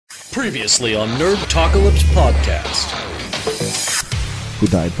Previously on Nerdtalkalypse Podcast. Who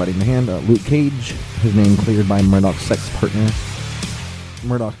died fighting the hand? Luke Cage. His name cleared by Murdoch's sex partner.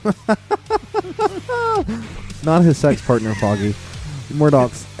 Murdoch. Not his sex partner, Foggy.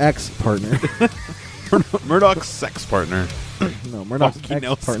 Murdoch's ex-partner. Murdoch's sex partner. No, Murdoch's Foggy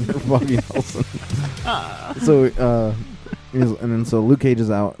ex-partner, Foggy Nelson. So Luke Cage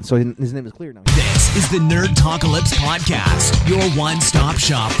is out. So his name is cleared now. This is the Nerdtalkalypse Podcast, your one-stop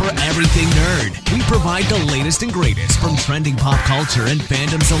shop for everything nerd. We provide the latest and greatest from trending pop culture and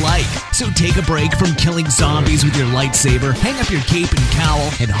fandoms alike. So take a break from killing zombies with your lightsaber, hang up your cape and cowl,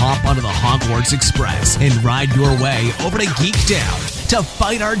 and hop onto the Hogwarts Express and ride your way over to Geekdown to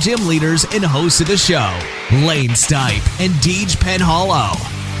fight our gym leaders and hosts of the show, Lane Stipe and Deej Penhollow.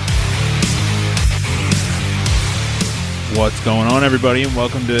 What's going on, everybody, and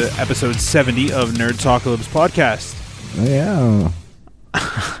welcome to episode 70 of Nerdtalkalypse Podcast. Yeah.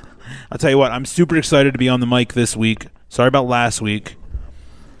 I'll tell you what, I'm super excited to be on the mic this week. Sorry about last week.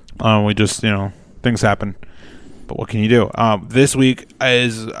 We just, things happen. But what can you do? This week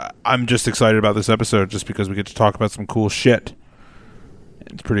I'm just excited about this episode just because we get to talk about some cool shit.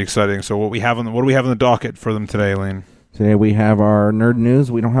 It's pretty exciting. So what do we have on the docket for them today, Lane? Today we have our nerd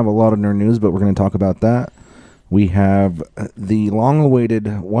news. We don't have a lot of nerd news, but we're going to talk about that. We have the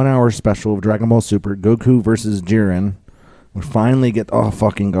long-awaited 1 hour special of Dragon Ball Super, Goku versus Jiren. We finally get... Oh,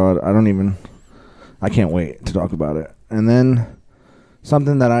 fucking God. I can't wait to talk about it. And then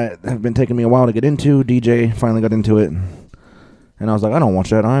something that I have been taking me a while to get into. DJ finally got into it. And I was like, I don't watch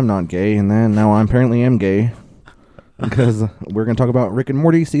that. I'm not gay. And then now I apparently am gay. Because we're going to talk about Rick and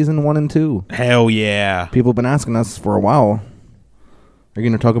Morty Season 1 and 2. Hell yeah. People have been asking us for a while, are you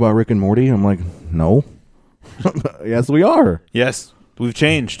going to talk about Rick and Morty? I'm like, no. Yes, we are. Yes, we've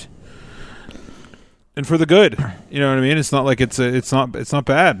changed, and for the good. You know what I mean? It's not like it's not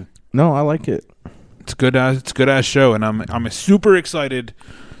bad. No, I like it. It's good ass show, and I'm super excited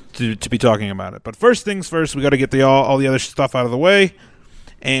to be talking about it. But first things first, we got to get all the other stuff out of the way,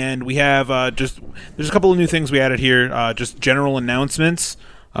 and we have there's a couple of new things we added here. Just general announcements.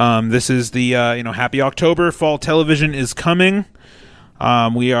 This is the Happy October. Fall television is coming.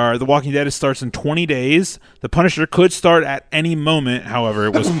 The Walking Dead starts in 20 days. The Punisher could start at any moment. However,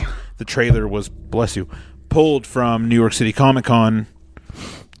 the trailer was, bless you, pulled from New York City Comic Con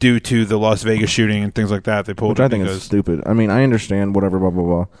due to the Las Vegas shooting and things like that. They pulled Which I think is stupid. I mean, I understand whatever, blah blah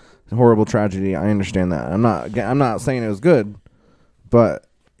blah. It's a horrible tragedy. I understand that. I'm not saying it was good, but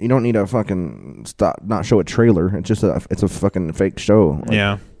you don't need to fucking not show a trailer. It's just it's a fucking fake show.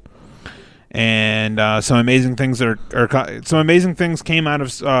 Yeah. And some amazing things came out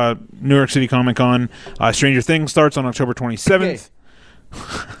of New York City Comic Con. Stranger Things starts on October 27th.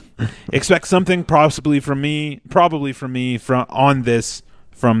 Okay. Expect something probably from me on this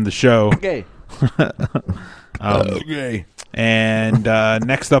from the show. Okay. Okay. And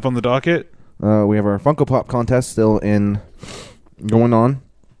next up on the docket, we have our Funko Pop contest still going on.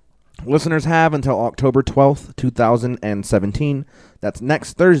 Listeners have until October 12th, 2017. That's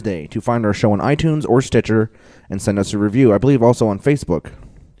next Thursday to find our show on iTunes or Stitcher and send us a review. I believe also on Facebook.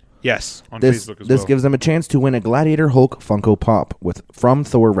 Yes, on Facebook as well. This gives them a chance to win a Gladiator Hulk Funko Pop from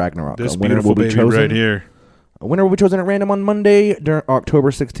Thor Ragnarok. This beautiful baby right here. A winner will be chosen at random on Monday, October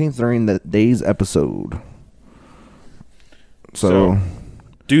 16th, during the day's episode. So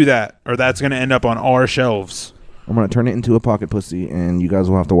do that, or that's going to end up on our shelves. I'm going to turn it into a pocket pussy, and you guys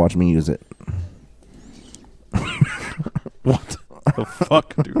will have to watch me use it. What the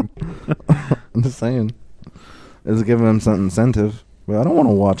fuck, dude? I'm just saying. It's giving them some incentive. But I don't want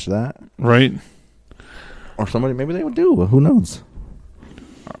to watch that. Right. Or somebody, maybe they would do. Who knows?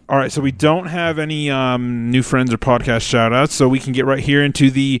 All right, so we don't have any new friends or podcast shout-outs, so we can get right here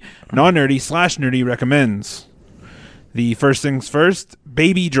into the non-nerdy / nerdy recommends. The first things first,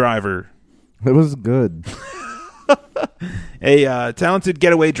 Baby Driver. It was good. A talented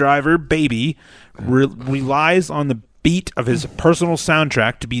getaway driver, Baby, relies on the beat of his personal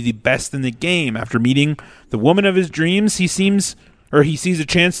soundtrack to be the best in the game. After meeting the woman of his dreams, he sees a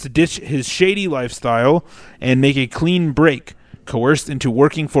chance to ditch his shady lifestyle and make a clean break. Coerced into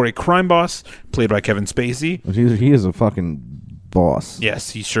working for a crime boss, played by Kevin Spacey. He is a fucking boss.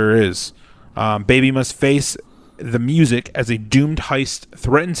 Yes, he sure is. Baby must face the music as a doomed heist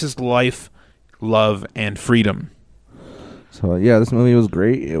threatens his life, love, and freedom. So yeah, this movie was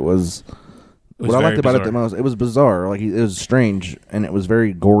great. It was what I liked about it the most. It was bizarre. Like it was strange, and it was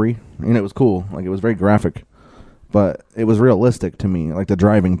very gory, and it was cool. Like it was very graphic, but it was realistic to me. Like the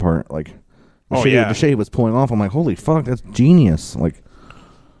driving part, like the shit he was pulling off. I'm like, holy fuck, that's genius. Like,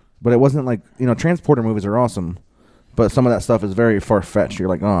 but it wasn't like transporter movies are awesome, But some of that stuff is very far-fetched. You're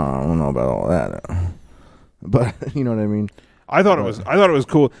like, oh, I don't know about all that. But you know what I mean? I thought it was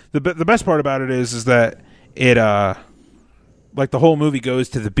cool. The best part about it is that it like the whole movie goes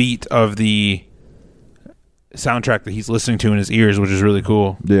to the beat of the soundtrack that he's listening to in his ears, which is really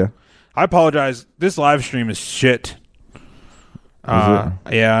cool. Yeah. I apologize. This live stream is shit. Yeah,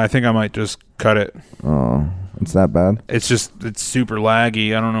 I think I might just cut it. Oh, it's that bad? It's super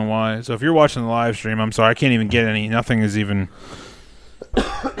laggy. I don't know why. So if you're watching the live stream, I'm sorry. I can't even get any. Nothing is even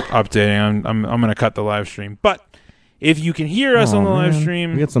updating. I'm going to cut the live stream. But if you can hear us on the live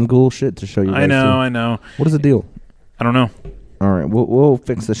stream, we got some cool shit to show you guys. I know. What is the deal? I don't know. All right, we'll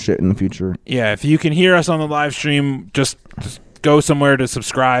fix this shit in the future. Yeah, if you can hear us on the live stream, just go somewhere to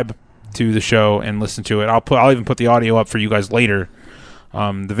subscribe to the show and listen to it. I'll even put the audio up for you guys later.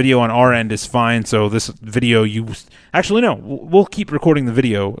 The video on our end is fine, so this video we'll keep recording the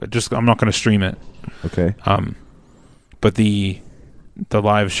video. I'm not going to stream it. Okay. But the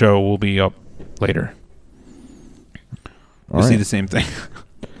live show will be up later. You'll see the same thing.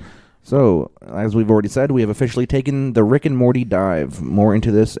 So, as we've already said, we have officially taken the Rick and Morty dive. More into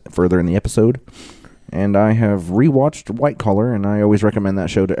this further in the episode. And I have rewatched White Collar, and I always recommend that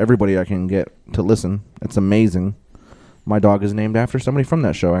show to everybody I can get to listen. It's amazing. My dog is named after somebody from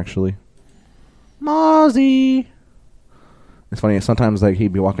that show, actually. Mozzie! It's funny, sometimes like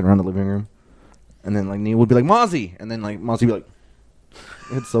he'd be walking around the living room, and then like Neil would be like, Mozzie! And then like Mozzie would be like...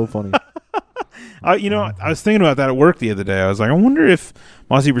 It's so funny. I was thinking about that at work the other day. I was like, I wonder if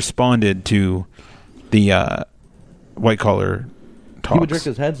Mozzie responded to the White Collar talks. He would jerk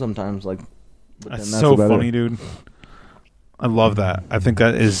his head sometimes, like... That's so funny, dude. I love that. I think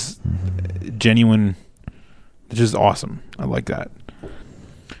that is genuine. It's just awesome. I like that.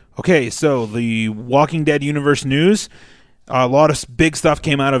 Okay, so the Walking Dead universe news. A lot of big stuff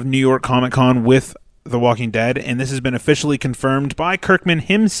came out of New York Comic Con with The Walking Dead, and this has been officially confirmed by Kirkman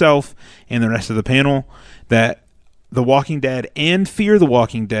himself and the rest of the panel that The Walking Dead and Fear the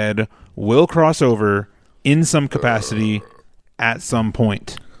Walking Dead will cross over in some capacity at some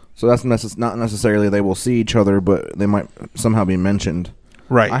point. So that's not necessarily they will see each other, but they might somehow be mentioned.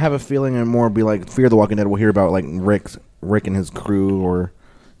 Right. I have a feeling it more be like Fear the Walking Dead. We'll hear about like Rick and his crew, or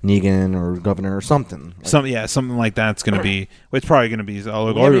Negan, or Governor, or something. Like, something like that's going to be. It's probably going to be. we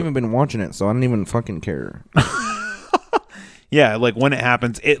haven't even been watching it, so I don't even fucking care. Yeah, like when it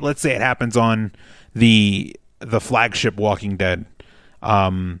happens. Let's say it happens on the flagship Walking Dead.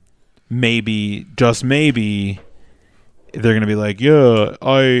 Maybe, just maybe, they're going to be like, yeah,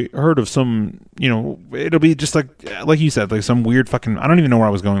 I heard of some, it'll be just like you said, like some weird fucking, I don't even know where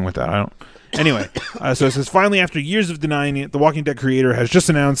I was going with that. Anyway, so it says, finally, after years of denying it, The Walking Dead creator has just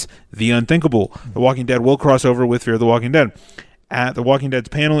announced the unthinkable. The Walking Dead will cross over with Fear the Walking Dead. At The Walking Dead's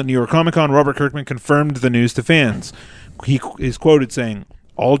panel at New York Comic Con, Robert Kirkman confirmed the news to fans. He is quoted saying,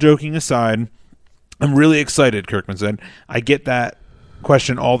 all joking aside, I'm really excited, Kirkman said. I get that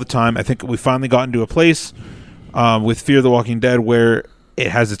question all the time. I think we finally gotten to a place with Fear the Walking Dead where it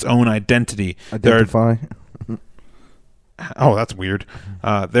has its own identity. Identify. Oh, that's weird.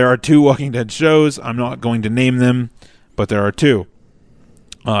 There are 2 Walking Dead shows. I'm not going to name them, but there are 2.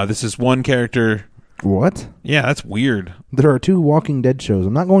 This is one character. What? Yeah, that's weird. There are 2 Walking Dead shows.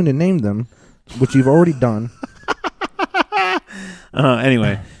 I'm not going to name them, which you've already done.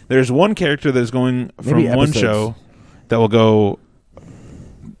 Anyway, there's one character that's going from one show that will go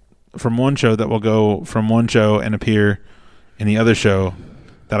from one show and appear in the other show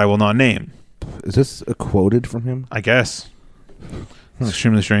that I will not name. Is this a quoted from him? I guess. It's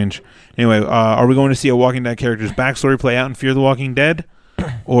extremely strange. Anyway, are we going to see a Walking Dead character's backstory play out in Fear the Walking Dead?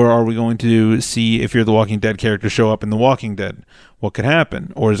 Or are we going to see if Fear the Walking Dead characters show up in The Walking Dead? What could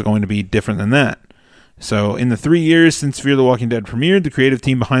happen? Or is it going to be different than that? So, in the 3 years since Fear the Walking Dead premiered, the creative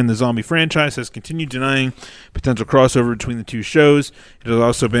team behind the zombie franchise has continued denying potential crossover between the 2 shows. It has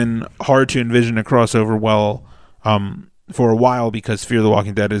also been hard to envision a crossover for a while because Fear the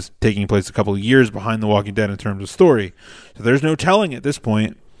Walking Dead is taking place a couple of years behind The Walking Dead in terms of story. So there's no telling at this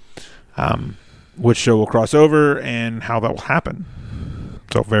point which show will cross over and how that will happen.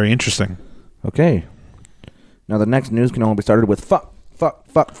 So very interesting. Okay. Now the next news can only be started with fuck.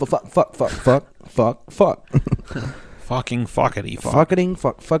 Fucking fuckity fuck. Fuckity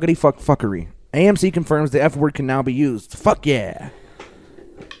fuckery. AMC confirms the F word can now be used. Fuck yeah.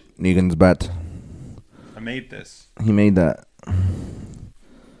 Negan's bet. I made this. He made that.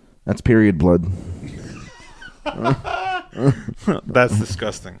 That's period blood. That's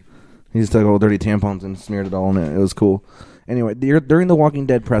disgusting. He just took old dirty tampons and smeared it all in it. It was cool. Anyway, during the Walking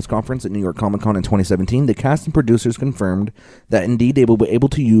Dead press conference at New York Comic Con in 2017, the cast and producers confirmed that indeed they will be able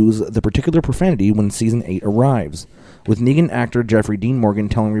to use the particular profanity when Season 8 arrives, with Negan actor Jeffrey Dean Morgan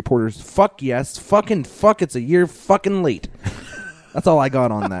telling reporters, "Fuck yes, fucking fuck, it's a year fucking late." That's all I got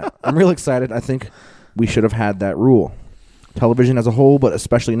on that. I'm real excited. I think we should have had that rule. Television as a whole, but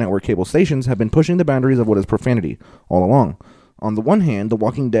especially network cable stations, have been pushing the boundaries of what is profanity all along. On the one hand, The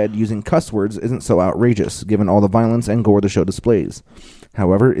Walking Dead using cuss words isn't so outrageous, given all the violence and gore the show displays.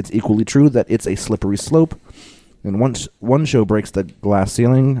 However, it's equally true that it's a slippery slope, and once one show breaks the glass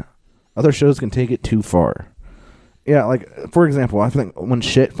ceiling, other shows can take it too far. Yeah, like, for example, I think when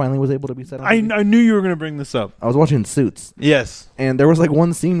shit finally was able to be said on TV, I knew you were going to bring this up. I was watching Suits, Yes. and there was like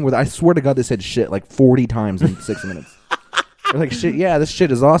one scene where I swear to God they said shit like 40 times in 6 minutes. They're like, shit, yeah, this shit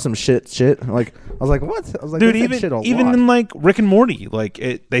is awesome, shit. Like, I was like, what? I was like, Dude, they said shit a even lot. in like Rick and Morty, like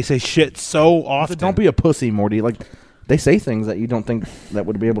they say shit so often. Don't be a pussy, Morty. Like, they say things that you don't think that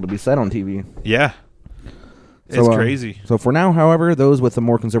would be able to be said on TV. Yeah. It's So, crazy. So for now, however, those with the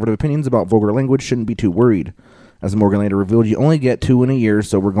more conservative opinions about vulgar language shouldn't be too worried. As Morgan later revealed, you only get 2 in a year,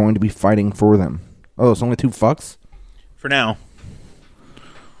 so we're going to be fighting for them. Oh, it's only 2 fucks? For now.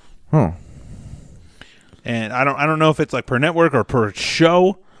 Huh. And I don't know if it's like per network or per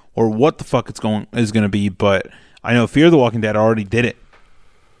show or what the fuck is going to be, but I know Fear the Walking Dead already did it.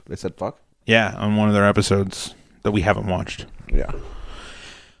 They said fuck? Yeah, on one of their episodes that we haven't watched. Yeah.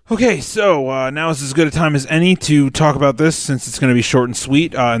 Okay, so now is as good a time as any to talk about this, since it's going to be short and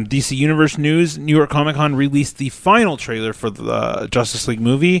sweet. In DC Universe news, New York Comic Con released the final trailer for the Justice League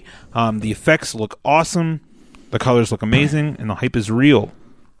movie. The effects look awesome, the colors look amazing, and the hype is real.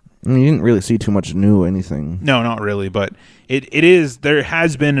 I mean, you didn't really see too much new anything. No, not really, but it is. There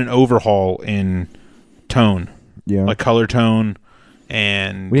has been an overhaul in tone, Yeah. like color tone,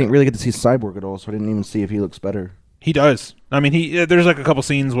 and We didn't really get to see Cyborg at all, so I didn't even see if he looks better. he does. I mean, there's like a couple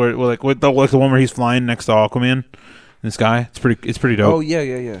scenes where like with the one where he's flying next to Aquaman in the sky. It's pretty dope. Oh, yeah.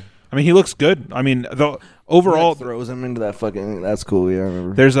 I mean, he looks good. I mean, the overall, throws him into that fucking... That's cool, yeah, I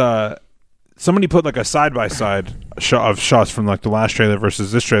remember. there's somebody put like a side by side shot of shots from like the last trailer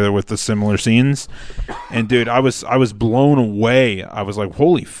versus this trailer with the similar scenes, and dude, I was blown away. I was like,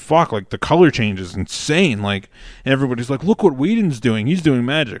 holy fuck! Like the color change is insane. Like, and everybody's like, look what Whedon's doing. He's doing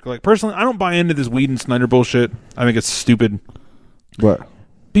magic. Like personally, I don't buy into this Whedon Snyder bullshit. I think it's stupid. What?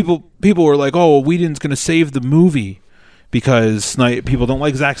 People were like, oh, Whedon's gonna save the movie because people don't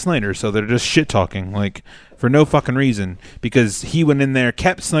like Zack Snyder, so they're just shit talking like for no fucking reason. Because he went in there,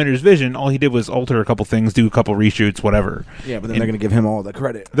 kept Snyder's vision. All he did was alter a couple things, do a couple reshoots, whatever. Yeah, but then they're going to give him all the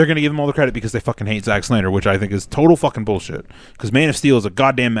credit. They're gonna give him all the credit because they fucking hate Zack Snyder, which I think is total fucking bullshit. Because Man of Steel is a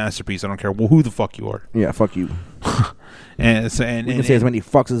goddamn masterpiece. I don't care who the fuck you are. Yeah, fuck you. And We can say as many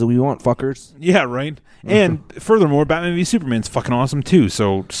fucks as we want, fuckers. yeah, right. And furthermore, Batman v Superman's fucking awesome too.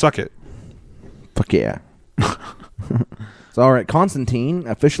 So suck it. Fuck yeah. So, all right, Constantine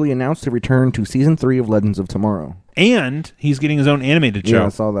officially announced to return to Season 3 of Legends of Tomorrow. And he's getting his own animated show Yeah, I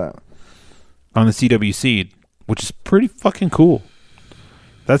saw that. on the CWC, which is pretty fucking cool.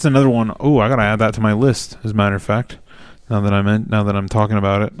 That's another one. Oh, I gotta add that to my list. As a matter of fact, now that I'm talking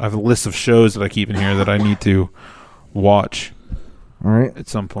about it, I have a list of shows that I keep in here that I need to watch All right. at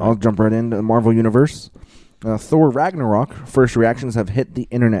some point. I'll jump right into the Marvel Universe. Thor Ragnarok. First reactions have hit the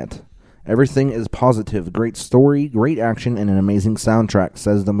internet. Everything is positive. Great story, great action, and an amazing soundtrack,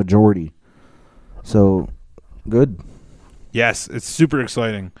 says the majority. So, good. Yes, it's super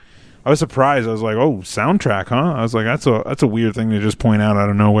exciting. I was surprised. I was like, "Oh, soundtrack, huh?" I was like, "That's a weird thing to just point out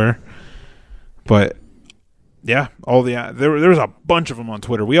of nowhere." But yeah, there was a bunch of them on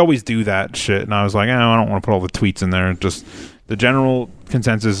Twitter. We always do that shit, and I was like, I don't want to put all the tweets in there. Just the general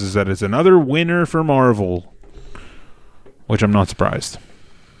consensus is that it's another winner for Marvel, which I'm not surprised.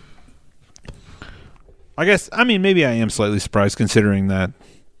 I guess, I mean, maybe I am slightly surprised considering that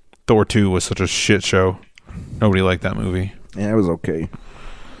Thor 2 was such a shit show. Nobody liked that movie. Yeah, it was okay.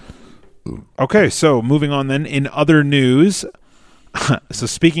 Okay, so moving on then. In other news, so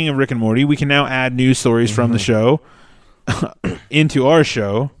speaking of Rick and Morty, we can now add news stories from the show into our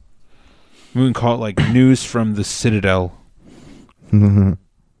show. We can call it like News from the Citadel.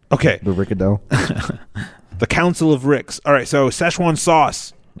 Okay. The Rickadell. The Council of Ricks. All right, so Szechuan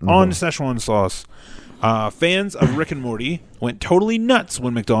sauce. On to Szechuan sauce. Fans of Rick and Morty went totally nuts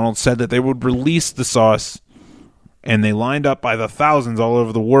when McDonald's said that they would release the sauce, and they lined up by the thousands all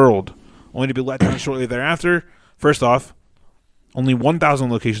over the world, only to be let down shortly thereafter. First off, only 1,000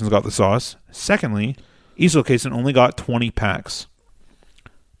 locations got the sauce. Secondly, each location only got 20 packs.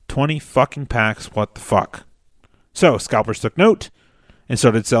 20 fucking packs, what the fuck? So, scalpers took note and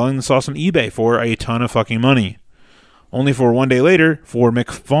started selling the sauce on eBay for a ton of fucking money. only for one day later for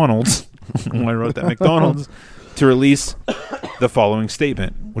McDonald's, when I wrote that McDonald's, to release the following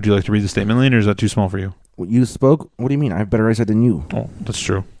statement. Would you like to read the statement, Lane, or is that too small for you? You spoke? What do you mean? I have better eyesight than you. Oh, that's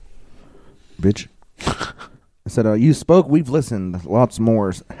true. Bitch. I said, you spoke, we've listened. Lots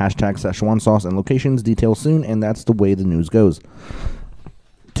more. Hashtag Szechuan sauce and locations. Details soon, and that's the way the news goes.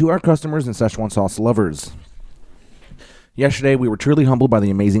 To our customers and Szechuan sauce lovers. Yesterday, we were truly humbled by the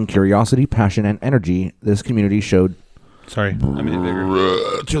amazing curiosity, passion, and energy this community showed. Sorry, I made it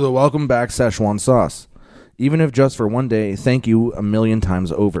bigger. To the welcome back Szechuan sauce. Even if just for one day, thank you a million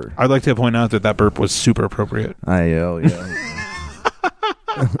times over. I'd like to point out that burp was super appropriate. Yeah.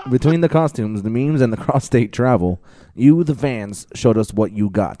 Between the costumes, the memes, and the cross-state travel, you, the fans, showed us what you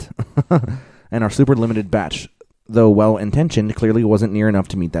got. And our super limited batch, though well-intentioned, clearly wasn't near enough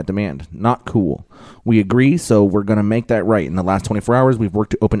to meet that demand. Not cool. We agree, so we're going to make that right. In the last 24 hours, we've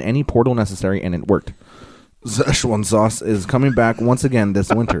worked to open any portal necessary, and it worked. Szechuan sauce is coming back once again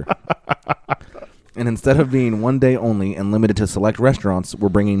this winter. And instead of being one day only and limited to select restaurants, we're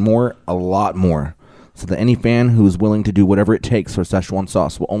bringing more, a lot more. So that any fan who's willing to do whatever it takes for Szechuan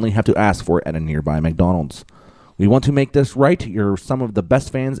sauce will only have to ask for it at a nearby McDonald's. We want to make this right. You're some of the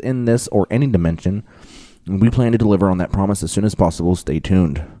best fans in this or any dimension. And we plan to deliver on that promise as soon as possible. Stay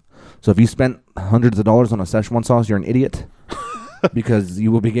tuned. So if you spent hundreds of dollars on a Szechuan sauce, you're an idiot. Because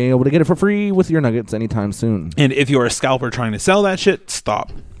you will be able to get it for free with your nuggets anytime soon. And if you're a scalper trying to sell that shit,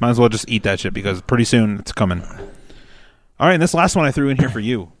 stop. Might as well just eat that shit because pretty soon it's coming. All right, and this last one I threw in here for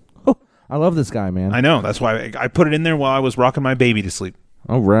you. I love this guy, man. I know. That's why I put it in there while I was rocking my baby to sleep.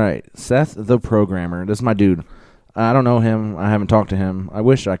 All right. Seth the Programmer. This is my dude. I don't know him. I haven't talked to him. I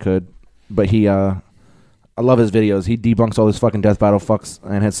wish I could. But I love his videos. He debunks all this fucking Death Battle fucks,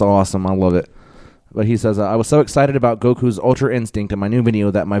 and it's so awesome. I love it. But he says, I was so excited about Goku's Ultra Instinct in my new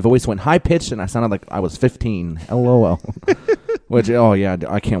video that my voice went high-pitched and I sounded like I was 15. LOL. Which, oh yeah,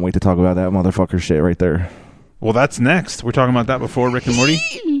 I can't wait to talk about that motherfucker shit right there. Well, that's next. We're talking about that before Rick and Morty.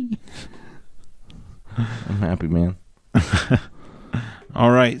 I'm happy, man.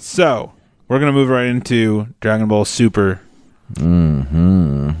 All right, so we're going to move right into Dragon Ball Super.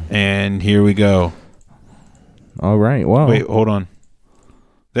 Mm-hmm. And here we go. All right, well. Wait, hold on.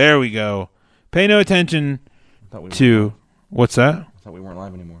 There we go. Pay no attention to... What's that? I thought we weren't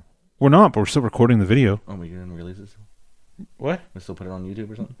live anymore. We're not, but we're still recording the video. Oh, we didn't release it? What? We still put it on YouTube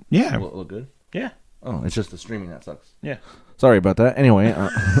or something? Yeah. Will it look good? Yeah. Oh, it's just the streaming that sucks. Yeah. Sorry about that. Anyway,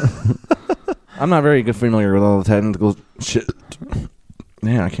 I'm not very good familiar with all the technical shit.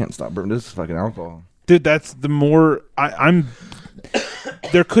 Yeah, I can't stop burping. This is fucking alcohol. Dude, that's the more... I'm...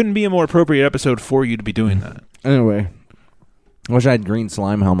 There couldn't be a more appropriate episode for you to be doing that. Anyway, I wish I had green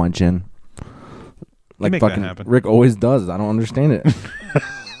slime on my chin. Like make that fucking happen. Rick always does. I don't understand it.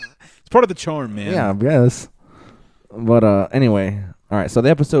 It's part of the charm, man. Yeah, I guess. But anyway, all right. So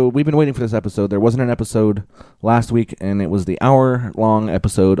the episode, we've been waiting for this episode. There wasn't an episode last week, and it was the hour-long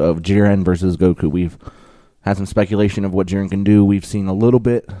episode of Jiren versus Goku. We've had some speculation of what Jiren can do. We've seen a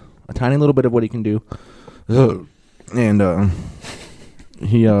tiny little bit of what he can do. And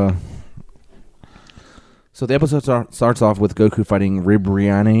so the episode starts off with Goku fighting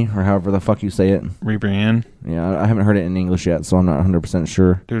Ribrianne, or however the fuck you say it. Ribrianne. Yeah, I haven't heard it in English yet, so I'm not 100%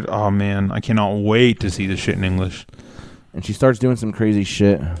 sure. Dude, oh man, I cannot wait to see this shit in English. And she starts doing some crazy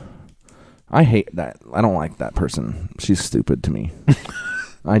shit. I hate that. I don't like that person. She's stupid to me.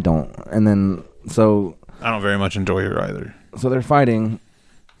 I don't. And then, so... I don't very much enjoy her either. So they're fighting,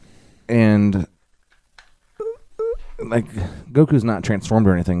 and... like, Goku's not transformed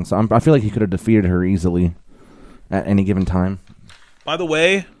or anything, so I feel like he could have defeated her easily at any given time. By the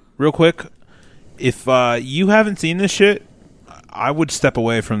way, real quick, if you haven't seen this shit, I would step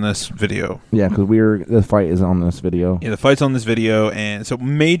away from this video. Yeah, because the fight is on this video. Yeah, the fight's on this video, and so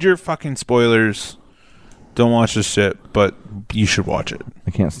major fucking spoilers. Don't watch this shit, but you should watch it.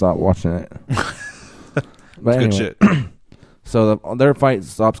 I can't stop watching it. But it's anyway, good shit. So their fight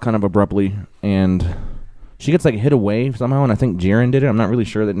stops kind of abruptly, and she gets like hit away somehow, and I think Jiren did it. I'm not really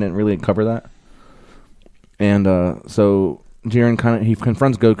sure. They didn't really cover that. And so Jiren he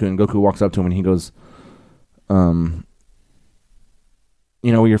confronts Goku, and Goku walks up to him, and he goes,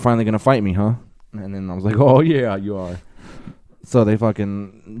 you're finally going to fight me, huh? And then I was like, oh, yeah, you are. So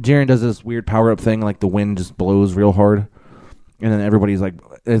Jiren does this weird power-up thing, like the wind just blows real hard. And then everybody's like,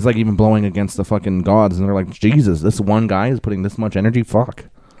 it's like even blowing against the fucking gods. And they're like, Jesus, this one guy is putting this much energy? Fuck.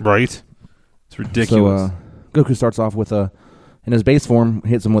 Right? It's ridiculous. So Goku starts off with in his base form,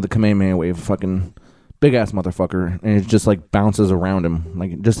 hits him with a Kamehameha wave, fucking big-ass motherfucker. And it just like bounces around him.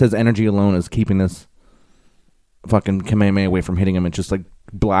 Like just his energy alone is keeping this fucking Kamehameha wave from hitting him. It's just like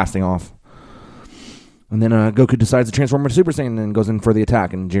blasting off. And then Goku decides to transform into Super Saiyan and goes in for the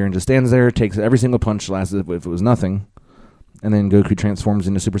attack. And Jiren just stands there, takes every single punch, as if it was nothing. And then Goku transforms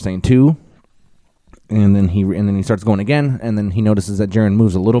into Super Saiyan 2. And then he starts going again. And then he notices that Jiren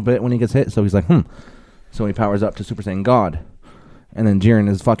moves a little bit when he gets hit. So he's like, So he powers up to Super Saiyan God. And then Jiren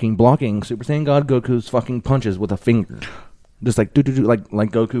is fucking blocking Super Saiyan God Goku's fucking punches with a finger. Just like,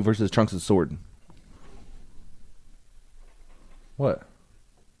 like Goku versus Trunks' sword. What?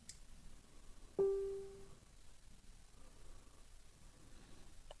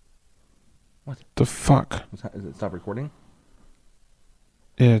 What the fuck? Is it stop recording?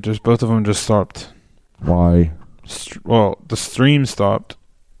 Yeah, just both of them just stopped. Why? Well, the stream stopped.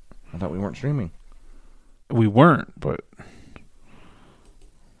 I thought we weren't streaming. We weren't, but...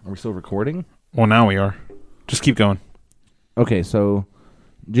 Are we still recording? Well, now we are. Just keep going. Okay, so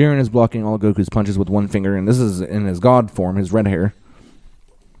Jiren is blocking all Goku's punches with one finger, and this is in his God form, his red hair.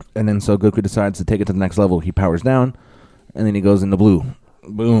 And then so Goku decides to take it to the next level. He powers down, and then he goes into blue.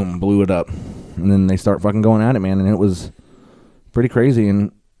 Boom, blew it up. And then they start fucking going at it, man, and it was pretty crazy,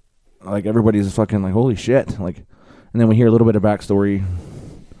 and like everybody's fucking like, holy shit. Like, and then we hear a little bit of backstory.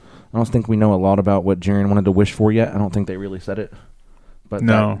 I don't think we know a lot about what Jiren wanted to wish for yet. I don't think they really said it. But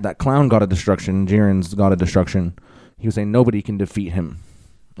no. that clown God of Destruction, Jiren's God of Destruction, he was saying nobody can defeat him.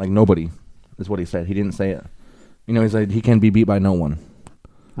 Like, nobody is what he said. He didn't say it. You know, he said he can be beat by no one.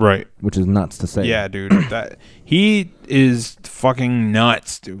 Right. Which is nuts to say. Yeah, dude. He is fucking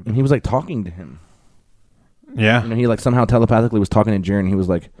nuts, dude. And he was, like, talking to him. Yeah. You know, he, like, somehow telepathically was talking to Jiren. He was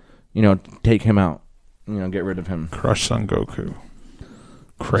like, you know, take him out. You know, get rid of him. Crush Son Goku.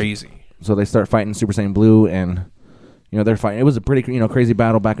 Crazy. So they start fighting Super Saiyan Blue, and, you know, they're fighting. It was a pretty, you know, crazy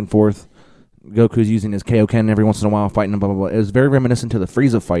battle back and forth. Goku's using his Kaioken every once in a while, fighting him, blah, blah, blah. It was very reminiscent to the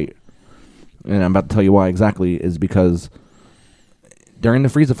Frieza fight. And I'm about to tell you why exactly, is because during the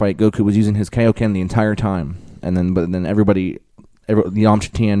Frieza fight, Goku was using his Kaioken the entire time. And then, but then everybody,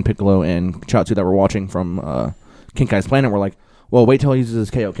 Yamcha, Tien, Piccolo, and Chaozu that were watching from King Kai's planet were like, well, wait till he uses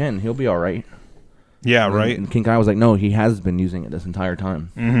his Kaioken. He'll be all right. Yeah, right. And King Kai was like, no, he has been using it this entire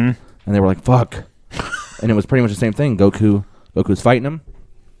time. Mm-hmm. And they were like, fuck. And it was pretty much the same thing. Goku's fighting him.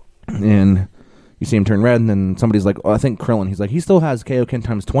 And you see him turn red, and then somebody's like, oh, I think Krillin. He's like, he still has Kaioken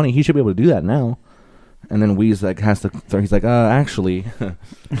times 20. He should be able to do that now. And then Whis like has to. He's like, actually,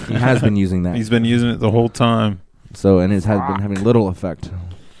 he has been using that. He's been using it the whole time. So and it has been having little effect.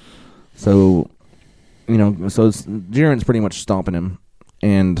 So, you know, so Jiren's pretty much stomping him,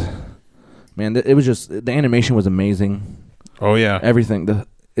 and man, it was just the animation was amazing. Oh yeah, everything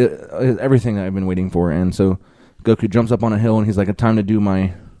everything I've been waiting for, and so Goku jumps up on a hill, and he's like, time to do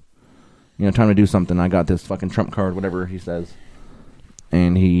my. You know, time to do something. I got this fucking trump card, whatever he says.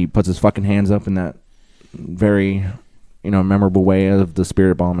 And he puts his fucking hands up in that very, you know, memorable way of the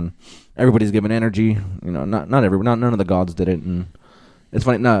Spirit Bomb. And everybody's giving energy. You know, not none of the gods did it. And it's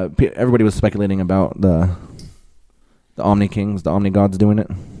funny. No, everybody was speculating about the Omni Kings, the Omni Gods doing it.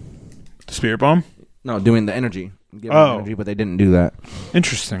 The Spirit Bomb? No, doing the energy. Giving energy, but they didn't do that.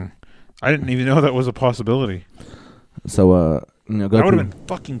 Interesting. I didn't even know that was a possibility. So, you know, Goku, that would have been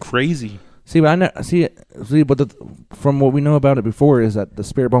fucking crazy. See, but from what we know about it before is that the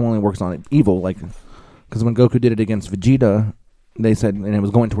Spirit Bomb only works on evil. Like, because when Goku did it against Vegeta, they said, and it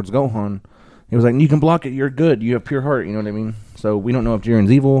was going towards Gohan, he was like, you can block it, you're good, you have pure heart, you know what I mean? So we don't know if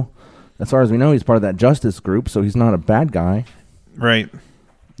Jiren's evil. As far as we know, he's part of that Justice group, so he's not a bad guy. Right.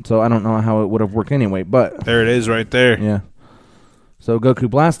 So I don't know how it would have worked anyway, but... There it is right there. Yeah. So Goku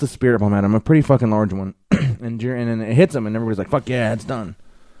blasts the Spirit Bomb at him, a pretty fucking large one, and it hits him, and everybody's like, fuck yeah, it's done.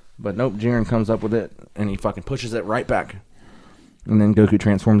 But nope, Jiren comes up with it, and he fucking pushes it right back. And then Goku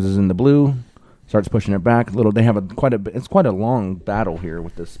transforms into blue, starts pushing it back. They have it's quite a long battle here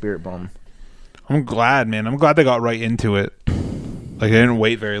with the Spirit Bomb. I'm glad, man. I'm glad they got right into it. Like, they didn't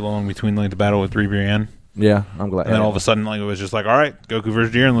wait very long between, like, the battle with Brienne. Yeah, I'm glad. And then all of a sudden, like, it was just like, all right, Goku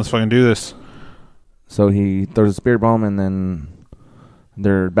versus Jiren, let's fucking do this. So he throws a Spirit Bomb, and then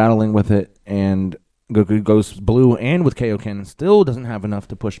they're battling with it, and Goku goes blue and with Kaioken and still doesn't have enough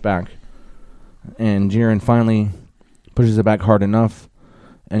to push back. And Jiren finally pushes it back hard enough,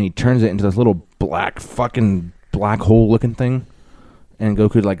 and he turns it into this little black hole looking thing. And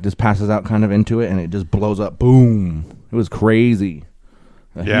Goku like just passes out kind of into it, and it just blows up. Boom! It was crazy.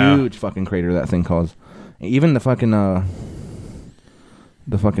 Huge fucking crater that thing caused. Even the fucking the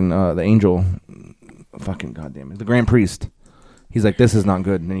angel, fucking goddamn it, the Grand Priest. He's like, this is not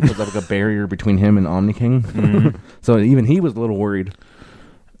good. And then he puts up like a barrier between him and Omni King. Mm-hmm. So even he was a little worried.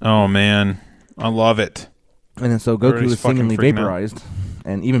 Oh, man. I love it. And then so Goku is seemingly vaporized. Out.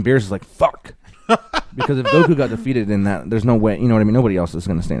 And even Beerus is like, fuck. Because if Goku got defeated in that, there's no way, you know what I mean? Nobody else is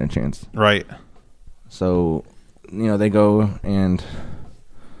going to stand a chance. Right. So, they go and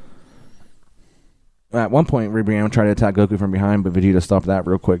at one point, Ribrianne tried to attack Goku from behind, but Vegeta stopped that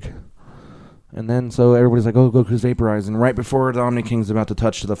real quick. And then, so everybody's like, oh, Goku's vaporized. And right before the Omni King's about to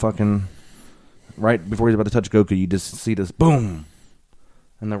touch right before he's about to touch Goku, you just see this boom.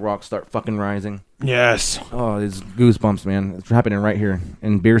 And the rocks start fucking rising. Yes. Oh, it's goosebumps, man. It's happening right here.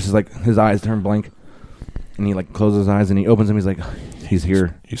 And Beerus is like, his eyes turn blank. And he like closes his eyes and he opens them. He's like, he's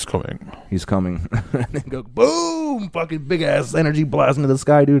here. He's coming. He's coming. And then go, boom! Fucking big ass energy blast into the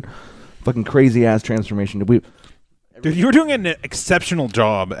sky, dude. Fucking crazy ass transformation. Dude, you were doing an exceptional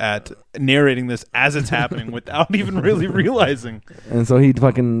job at narrating this as it's happening without even really realizing. And so he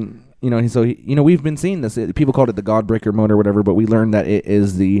fucking, we've been seeing this. People called it the Godbreaker mode or whatever, but we learned that it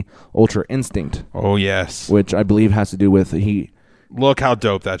is the Ultra Instinct. Oh, yes. Which I believe has to do with Look how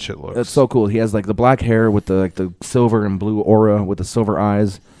dope that shit looks. It's so cool. He has like the black hair with the silver and blue aura with the silver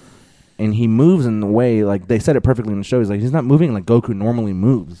eyes. And he moves in the way, like they said it perfectly in the show. He's not moving like Goku normally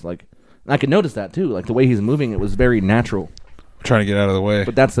moves. Like, I could notice that too. Like the way he's moving, it was very natural. I'm trying to get out of the way.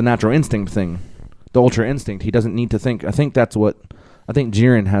 But that's the natural instinct thing. The Ultra Instinct. He doesn't need to think. I think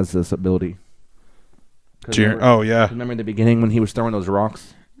Jiren has this ability. Jiren? Oh, yeah. Remember in the beginning when he was throwing those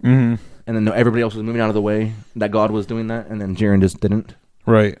rocks? Mm-hmm. And then everybody else was moving out of the way. That God was doing that. And then Jiren just didn't.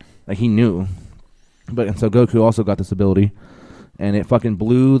 Right. Like he knew. And so Goku also got this ability. And it fucking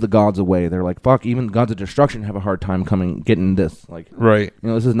blew the gods away. They're like, fuck, even gods of destruction have a hard time getting this. Like, right.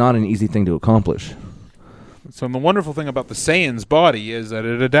 This is not an easy thing to accomplish. So the wonderful thing about the Saiyan's body is that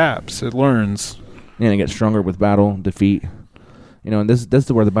it adapts. It learns. And it gets stronger with battle, defeat. And this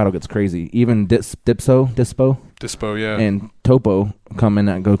is where the battle gets crazy. Even Dispo, yeah. And Topo come in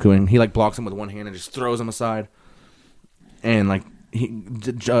at Goku, and he like blocks him with one hand and just throws him aside. And like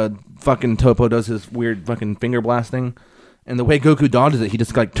fucking Topo does his weird fucking finger blasting. And the way Goku dodges it, he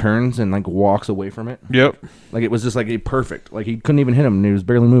just like turns and like walks away from it. Yep. Like it was just like perfect. Like he couldn't even hit him, and he was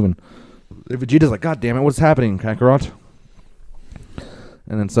barely moving. Vegeta's like, God damn it, what's happening, Kakarot?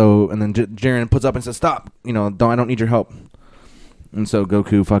 And then Jiren puts up and says, stop. I don't need your help. And so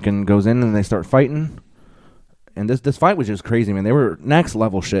Goku fucking goes in and they start fighting. And this fight was just crazy, man. They were next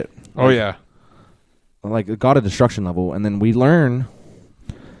level shit. Oh yeah. Like a God of Destruction level. And then we learn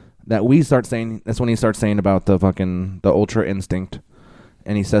that that's when he starts saying about the Ultra Instinct.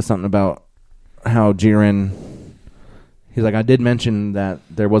 And he says something about how Jiren, he's like, I did mention that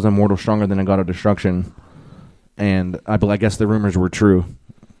there was a mortal stronger than a God of Destruction. And I guess the rumors were true.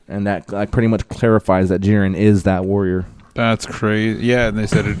 And that like pretty much clarifies that Jiren is that warrior. That's crazy. Yeah, and they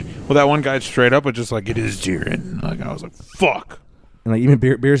said it. Well, that one guy straight up was just like, it is Jiren. Like, I was like, fuck. And like even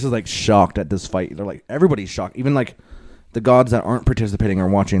Beerus is like shocked at this fight. They're like, everybody's shocked. Even like the gods that aren't participating or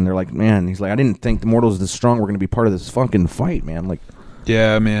watching, they're like, man, he's like, I didn't think the mortals this strong were going to be part of this fucking fight, man. Like,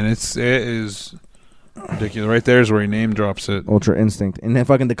 yeah, man, it is ridiculous. Right there is where he name drops it. Ultra Instinct. And then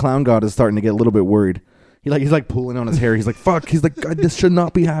fucking the clown god is starting to get a little bit worried. He's like pulling on his hair. He's like, fuck. He's like, God, this should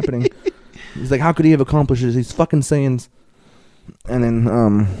not be happening. He's like, how could he have accomplished this? He's fucking Saiyans. And then,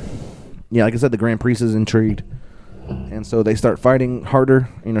 like I said, the Grand Priest is intrigued. And so they start fighting harder.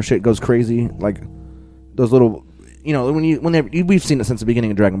 Shit goes crazy. Like, those little, we've seen it since the beginning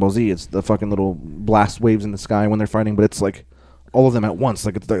of Dragon Ball Z. It's the fucking little blast waves in the sky when they're fighting, but it's like all of them at once.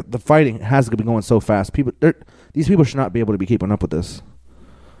 Like, it's the fighting has to be going so fast. These people should not be able to be keeping up with this.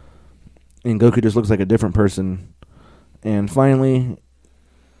 And Goku just looks like a different person. And finally,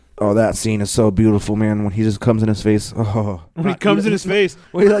 that scene is so beautiful, man. When he just comes in his face. Oh, when he comes in his face.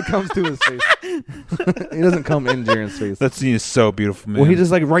 When he like comes to his face. He doesn't come in Jiren's face. That scene is so beautiful, man. Well, he's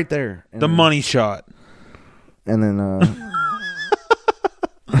just like right there. The money shot. And then,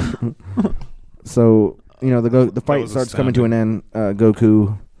 so the fight starts coming to an end.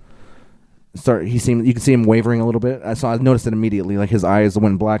 Goku. You can see him wavering a little bit. I noticed it immediately. Like his eyes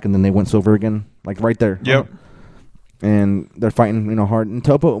went black and then they went silver again. Like right there. Yep. And they're fighting, hard. And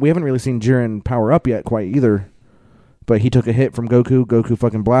Topo, we haven't really seen Jiren power up yet quite either. But he took a hit from Goku. Goku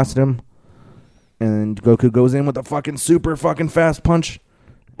fucking blasted him. And Goku goes in with a fucking super fucking fast punch.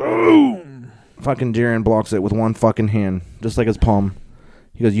 Boom! Fucking Jiren blocks it with one fucking hand. Just like his palm.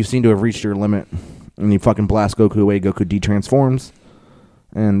 He goes, you seem to have reached your limit. And he fucking blasts Goku away. Goku detransforms.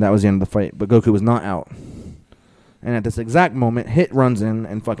 And that was the end of the fight. But Goku was not out. And at this exact moment, Hit runs in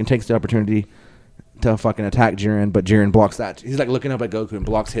and fucking takes the opportunity to fucking attack Jiren, but Jiren blocks that. He's like looking up at Goku and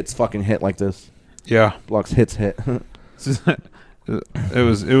blocks Hit's fucking hit like this. Yeah. Blocks Hit's hit. It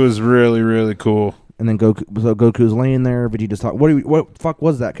was really, really cool. And then Goku's laying there. Vegeta's talking. What fuck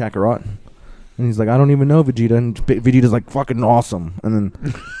was that, Kakarot? And he's like, I don't even know, Vegeta. And Vegeta's like, fucking awesome. And then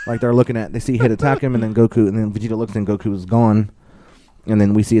like they see Hit attack him, and then Vegeta looks and Goku is gone. And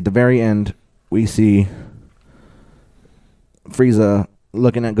then we see at the very end, we see Frieza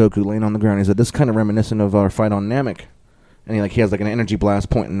looking at Goku laying on the ground. He said, "This is kind of reminiscent of our fight on Namek," and he has like an energy blast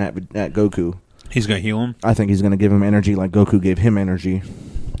pointing at Goku. He's gonna heal him. I think he's gonna give him energy like Goku gave him energy.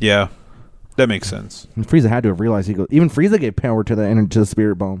 Yeah, that makes sense. And Frieza had to have realized even Frieza gave power to the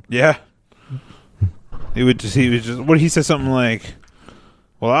Spirit Bomb. Yeah. He was just. What he said something like,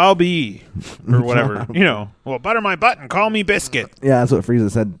 "Well, I'll be," or whatever. Well, butter my butt and call me Biscuit. Yeah, that's what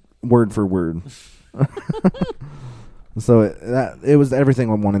Frieza said, word for word. So it was everything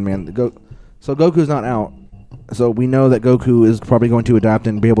I wanted, man. So Goku's not out. So we know that Goku is probably going to adapt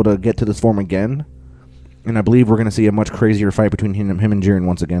and be able to get to this form again. And I believe we're going to see a much crazier fight between him and Jiren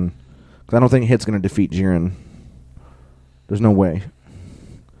once again. Because I don't think Hit's going to defeat Jiren. There's no way.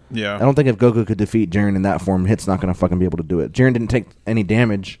 Yeah. I don't think if Goku could defeat Jiren in that form, Hit's not going to fucking be able to do it. Jiren didn't take any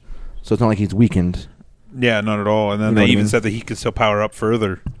damage, so it's not like he's weakened. Yeah, not at all. And then they even said that he could still power up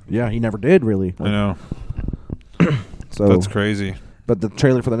further. Yeah, he never did, really. I know. So that's crazy. But the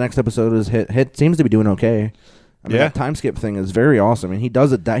trailer for the next episode is Hit. Hit seems to be doing okay. I mean, that time skip thing is very awesome, and he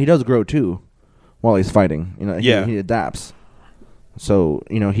does grow too while he's fighting. He adapts. So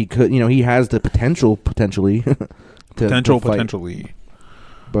he could. He has the potentially. Potentially.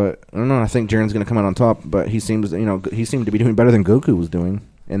 But I don't know. I think Jiren's going to come out on top. But he seemed to be doing better than Goku was doing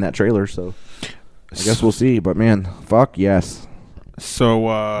in that trailer. So I guess we'll see. But man, fuck yes. So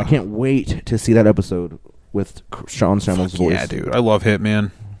I can't wait to see that episode with Sean Shammel's voice. Yeah, dude. I love Hit,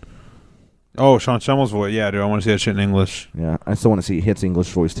 man. Oh, Sean Shammel's voice. Yeah, dude. I want to see that shit in English. Yeah, I still want to see Hit's English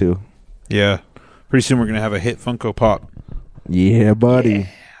voice too. Yeah. Pretty soon we're going to have a Hit Funko Pop. Yeah, buddy. Yeah.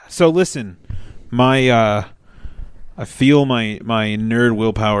 So listen, I feel my nerd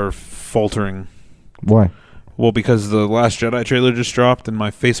willpower faltering. Why? Well, because the Last Jedi trailer just dropped and my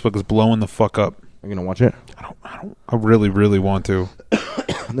Facebook is blowing the fuck up. Are you going to watch it? I really, really want to.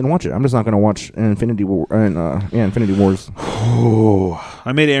 Then watch it. I'm just not going to watch Infinity Wars. Oh,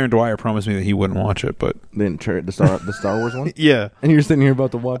 I made Aaron Dwyer promise me that he wouldn't watch it, but the Star Wars one. Yeah, and you're sitting here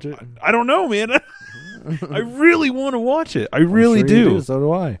about to watch it. I don't know, man. I really want to watch it. I really do. So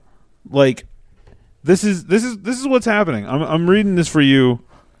do I. Like, this is what's happening. I'm reading this for you,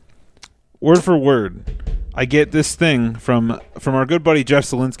 word for word. I get this thing from our good buddy Jeff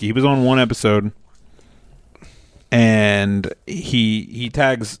Zielinski. He was on one episode. And he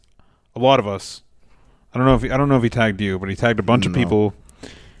tags a lot of us. I don't know if he tagged you, but he tagged a bunch of people.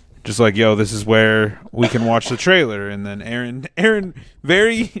 Just like, yo, this is where we can watch the trailer. And then Aaron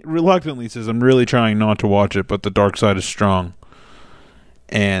very reluctantly says, "I'm really trying not to watch it, but the dark side is strong."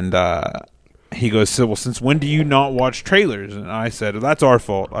 And he goes, "So, well, since when do you not watch trailers?" And I said, "That's our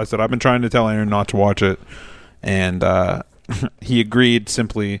fault." I said, "I've been trying to tell Aaron not to watch it," and he agreed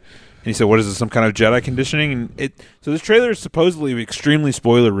simply. And he said, "What is this? Some kind of Jedi conditioning?" And so this trailer is supposedly extremely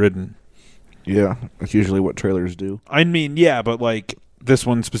spoiler ridden. Yeah, that's usually what trailers do. I mean, yeah, but like this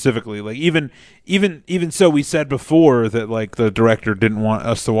one specifically, like even so, we said before that like the director didn't want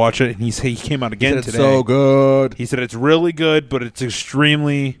us to watch it, and he came out again today. It's so good. He said it's really good, but it's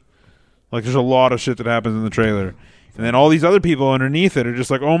extremely like there's a lot of shit that happens in the trailer. And then all these other people underneath it are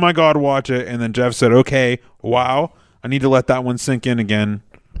just like, "Oh my god, watch it!" And then Jeff said, "Okay, wow, I need to let that one sink in again."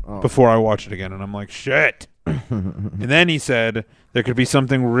 Before I watch it again, and I'm like, shit. And then he said there could be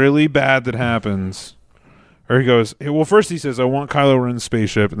something really bad that happens. Or he goes, well, first he says, "I want Kylo Ren's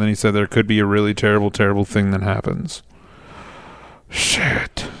spaceship," and then he said there could be a really terrible, terrible thing that happens.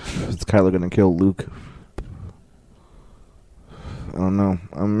 Shit. Is Kylo gonna kill Luke? I don't know.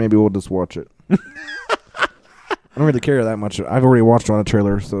 Maybe we'll just watch it. I don't really care that much. I've already watched on a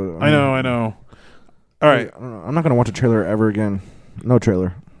trailer, so I know. All right. I don't know. I'm not gonna watch a trailer ever again. No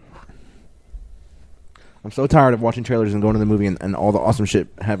trailer. I'm so tired of watching trailers and going to the movie and all the awesome shit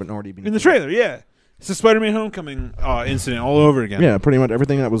haven't already been in the trailer. Yeah, it's the Spider-Man Homecoming incident all over again. Yeah, pretty much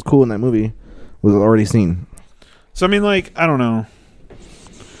everything that was cool in that movie was already seen. So I mean, like, I don't know.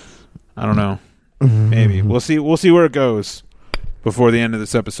 Maybe we'll see where it goes before the end of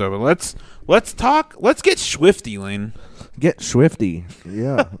this episode. But let's talk. Let's get Swifty, Lane. Get Swifty.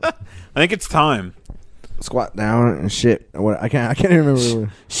 Yeah. I think it's time. Squat down and shit. I can't even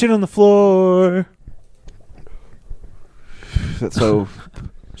remember. Shit on the floor. So,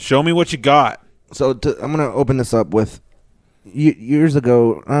 show me what you got. So I'm gonna open this up with years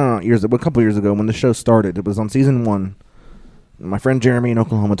ago. A couple years ago when the show started. It was on season 1. My friend Jeremy in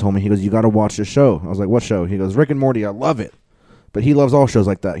Oklahoma told me, he goes, "You got to watch this show." I was like, "What show?" He goes, "Rick and Morty. I love it." But he loves all shows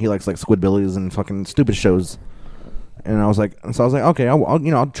like that. He likes like Squidbillies and fucking stupid shows. And I was like, okay,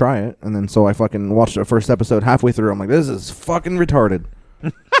 I'll try it. And then so I fucking watched the first episode halfway through. I'm like, this is fucking retarded.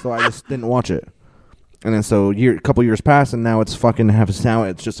 So I just didn't watch it. And then so a couple years passed, and now it's fucking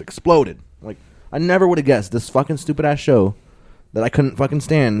it's just exploded. Like, I never would have guessed this fucking stupid ass show that I couldn't fucking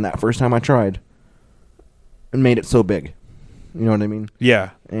stand that first time I tried and made it so big. You know what I mean?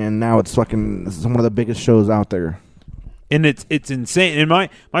 Yeah. And now it's fucking one of the biggest shows out there. And it's insane. And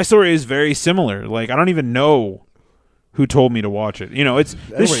my story is very similar. Like, I don't even know who told me to watch it. You know, it's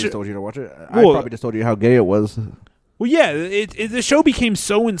Everybody just told you to watch it. I Well, probably just told you how gay it was. Well, yeah, the show became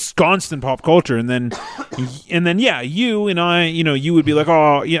so ensconced in pop culture, and then yeah, you and I, you know, you would be like,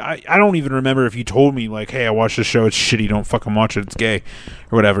 oh, yeah, I don't even remember if you told me like, hey, I watched this show, it's shitty, don't fucking watch it, it's gay,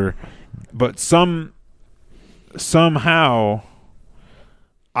 or whatever. But somehow,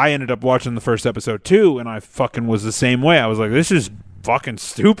 I ended up watching the first episode too, and I fucking was the same way. I was like, this is fucking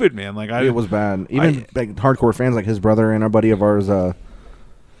stupid, man. Like, It was bad. Even like hardcore fans, like his brother and a buddy of ours,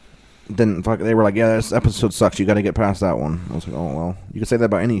 didn't fuck. They were like, yeah, this episode sucks. You got to get past that one. I was like, oh well, you could say that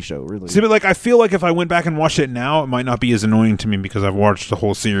about any show, really. See, but like, I feel like if I went back and watched it now, it might not be as annoying to me because I've watched the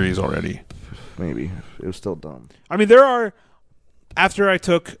whole series already. Maybe it was still dumb. I mean, after I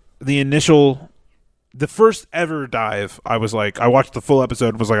took the first ever dive, I was like, I watched the full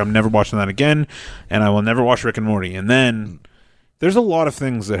episode, was like, I'm never watching that again, and I will never watch Rick and Morty. And then there's a lot of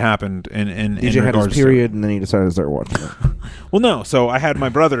things that happened in DJ had his regards period, and then he decided to start watching it. Well, no. So I had my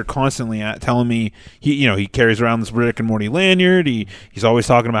brother constantly telling me he carries around this Rick and Morty lanyard. He's always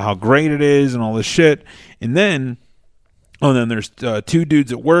talking about how great it is and all this shit. And then there's two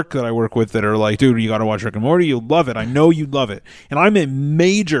dudes at work that I work with that are like, dude, you got to watch Rick and Morty. You'll love it. I know you'd love it. And I'm a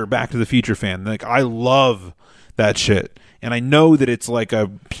major Back to the Future fan. Like, I love that shit. And I know that it's like a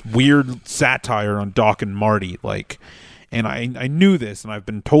weird satire on Doc and Marty. Like, and I knew this, and I've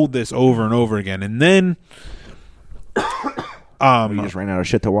been told this over and over again. And then You just ran out of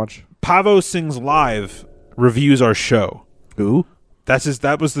shit to watch. Pavo Sings Live reviews our show. Who? That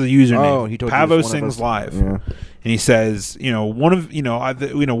was the username. Oh, he told you Pavo it was one of Sings us. Live. Yeah. And he says, what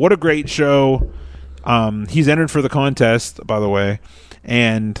a great show. He's entered for the contest, by the way,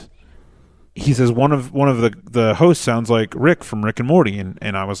 and he says one of the hosts sounds like Rick from Rick and Morty,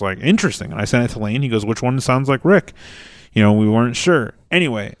 and I was like, interesting. And I sent it to Lane. He goes, which one sounds like Rick? You know, we weren't sure.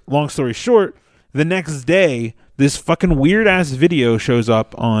 Anyway, long story short, the next day, this fucking weird ass video shows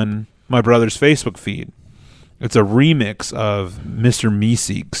up on my brother's Facebook feed. It's a remix of Mr.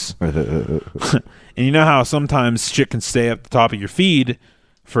 Meeseeks. And you know how sometimes shit can stay up the top of your feed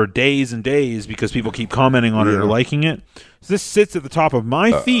for days and days because people keep commenting on it or liking it? So this sits at the top of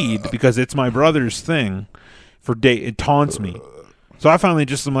my feed because it's my brother's thing for it taunts me. So I finally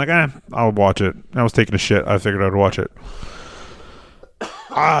I'm like, I'll watch it. I was taking a shit. I figured I'd watch it.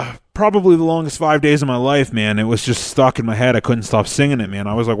 Probably the longest 5 days of my life, man. It was just stuck in my head. I couldn't stop singing it, man.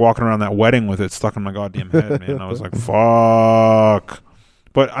 I was like walking around that wedding with it stuck in my goddamn head, man. I was like, fuck.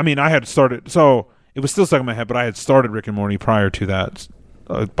 But I mean, I had started, so it was still stuck in my head, but I had started Rick and Morty prior to that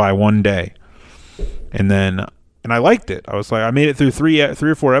by one day. And I liked it. I was like, I made it through three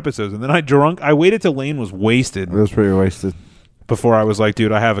or four episodes, and then I waited till Lane was wasted. It was pretty wasted. Before I was like,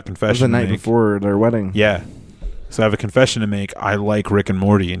 dude, I have a confession. It was the night before their wedding. Yeah. So I have a confession to make. I like Rick and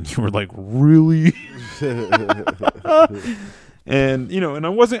Morty, and you were like, really? And and I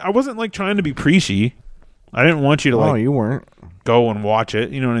wasn't like trying to be preachy. I didn't want you to Oh, you weren't. go and watch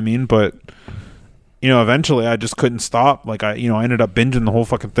it. You know what I mean? But eventually I just couldn't stop. Like I ended up binging the whole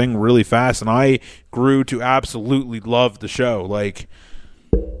fucking thing really fast, and I grew to absolutely love the show, like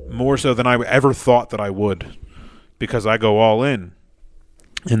more so than I ever thought that I would, because I go all in.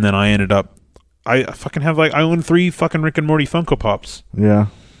 And then I ended up, I fucking have I own 3 fucking Rick and Morty Funko Pops. Yeah.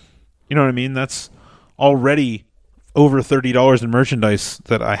 You know what I mean? That's already over $30 in merchandise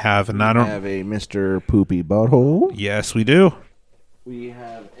that I have, and I don't have a Mr. Poopy Butthole. Yes, we do. We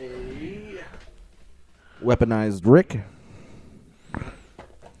have a weaponized Rick.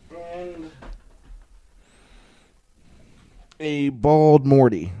 And a bald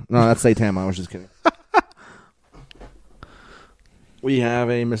Morty. No, that's Saitama. I was just kidding. We have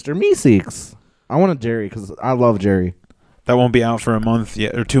a Mr. Meeseeks. I want a Jerry because I love Jerry. That won't be out for a month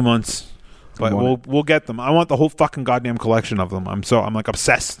yet, or 2 months. But we'll get them. I want the whole fucking goddamn collection of them. I'm like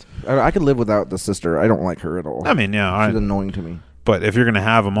obsessed. I could live without the sister. I don't like her at all. I mean, yeah, she's annoying to me. But if you're gonna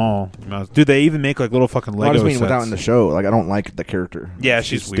have them all, do they even make like little fucking Lego I just mean sets? without in the show. Like I don't like the character. Yeah,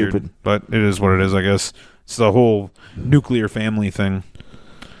 she's weird, stupid. but it is what it is. I guess it's the whole nuclear family thing.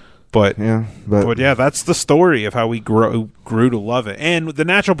 But yeah, but yeah, that's the story of how we grew to love it, and the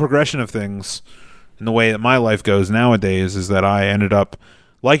natural progression of things, and the way that my life goes nowadays is that I ended up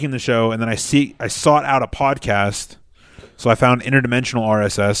liking the show, and then I sought out a podcast, so I found Interdimensional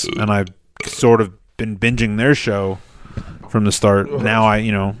RSS, and I've sort of been binging their show from the start. Now I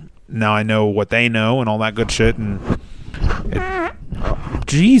know what they know and all that good shit, and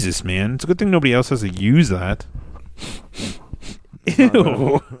Jesus, man. It's a good thing nobody else has to use that.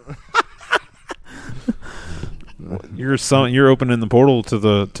 Ew. You're opening the portal to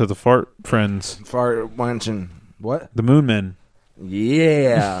the fart friends. Fart mention. What? The Moon Men.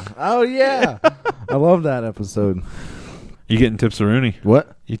 Yeah. Oh, yeah. I love that episode. You getting Tipsaroonie?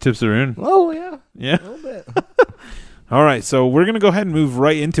 What? You Tipsaroon? Oh, yeah. Yeah. A little bit. All right, so we're going to go ahead and move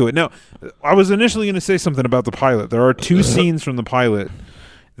right into it. Now, I was initially going to say something about the pilot. There are 2 scenes from the pilot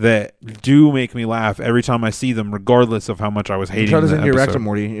that do make me laugh every time I see them, regardless of how much I was hating Shut us the into your episode. rectum,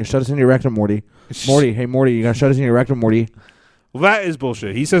 Morty. You shut us into your rectum, Morty. Morty, hey, Morty, you got to shut us into your rectum, Morty. Well, that is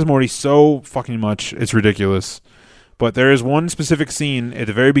bullshit. He says Morty so fucking much. It's ridiculous. But there is one specific scene at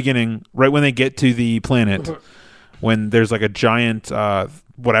the very beginning, right when they get to the planet, when there's like a giant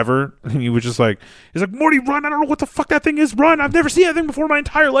whatever, and he was just like, he's like, Morty, run! I don't know what the fuck that thing is. Run! I've never seen that thing before in my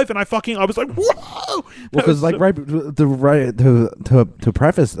entire life, and I was like, whoa! Well, because like to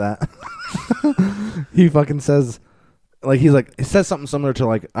preface that, he fucking says, like he says something similar to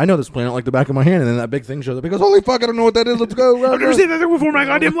like, I know this planet like the back of my hand, and then that big thing shows up. He goes, holy fuck, I don't know what that is. Let's go. Run, I've never seen that thing before in my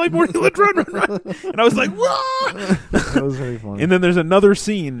goddamn life, Morty. Let's run. And I was like, whoa! That was very funny. And then there's another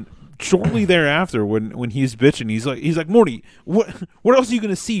scene shortly thereafter when he's bitching. He's like, Morty, what else are you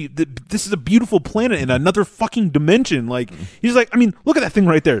gonna see? This is a beautiful planet in another fucking dimension. Like, he's like, I mean, look at that thing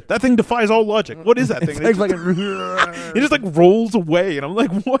right there. That thing defies all logic. What is that thing? It just like rolls away, and I'm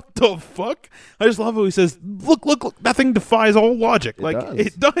like, what the fuck? I just love how he says, look, that thing defies all logic.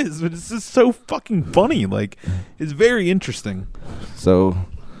 It does, but it's just so fucking funny. Like, it's very interesting. So,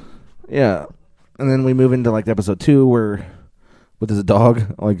 yeah, and then we move into like episode 2 where with his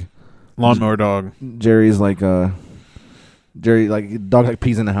dog, like. Lawnmower dog. Jerry's like Jerry like dog like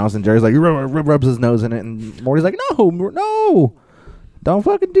pees in the house, and Jerry's like rubs his nose in it, and Morty's like no, don't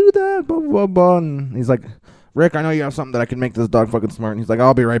fucking do that, blah blah blah. And he's like, Rick, I know you have something that I can make this dog fucking smart. And he's like,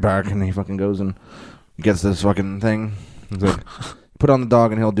 I'll be right back. And he fucking goes and gets this fucking thing. He's like, put on the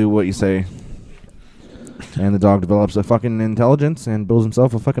dog and he'll do what you say. And the dog develops a fucking intelligence and builds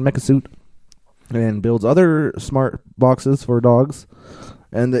himself a fucking mecha suit and builds other smart boxes for dogs.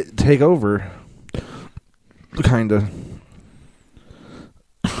 And they take over, kind of.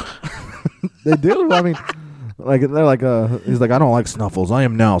 They do. I mean, like they're like, he's like, I don't like Snuffles. I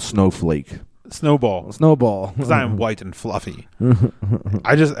am now Snowflake. Snowball. Because I am white and fluffy.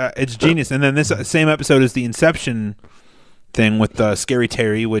 It's genius. And then this same episode is the Inception thing with Scary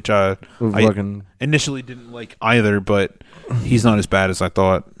Terry, which I initially didn't like either, but he's not as bad as I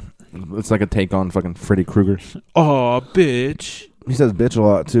thought. It's like a take on fucking Freddy Krueger. Oh, bitch. He says bitch a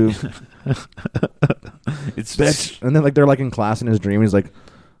lot too. It's bitch. And then like they're like in class in his dream. He's like,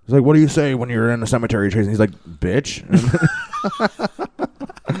 what do you say when you're in the cemetery chasing? He's like, bitch.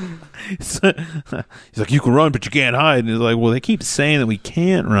 He's like, you can run, but you can't hide. And he's like, well, they keep saying that we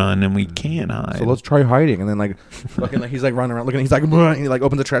can't run and we can't hide. So let's try hiding. And then like, fucking like he's like running around looking. He's like, and he like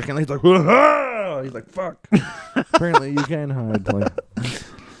opens the trash can. And he's like, he's like, fuck. Apparently you can hide. Like,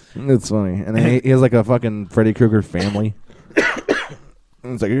 it's funny. And then he has like a fucking Freddy Krueger family.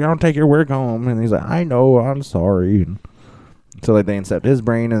 And it's like, you don't take your work home. And he's like, I know, I'm sorry. And so like they incept his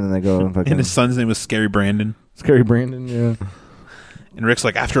brain, and then they go and fucking. And his son's name was Scary Brandon. Scary Brandon, yeah. And Rick's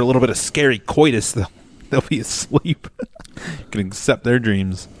like, after a little bit of scary coitus, they'll be asleep. You can accept their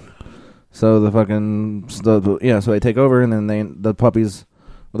dreams. So the fucking so they take over, and then the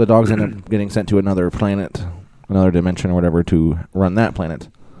dogs end up getting sent to another planet, another dimension or whatever, to run that planet.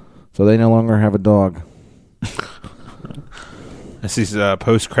 So they no longer have a dog. This is a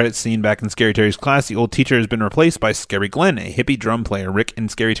post-credit scene back in Scary Terry's class. The old teacher has been replaced by Scary Glenn, a hippie drum player. Rick and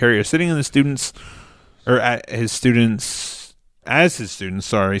Scary Terry are sitting in as his students,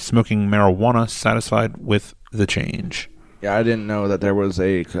 smoking marijuana, satisfied with the change. Yeah, I didn't know that there was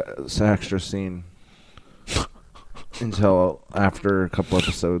a extra scene until after a couple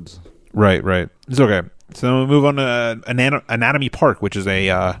episodes. Right. It's okay. So we'll move on to Anatomy Park, which is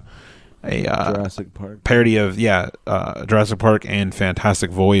a Jurassic Park parody of Jurassic Park and Fantastic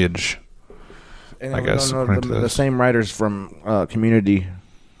Voyage. And I guess the same writers from Community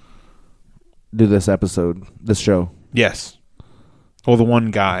do this show. Yes. Well, the one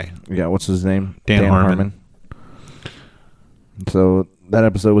guy. Yeah, what's his name? Dan Harmon. So that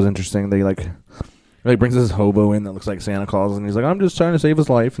episode was interesting. They brings this hobo in that looks like Santa Claus, and he's like, I'm just trying to save his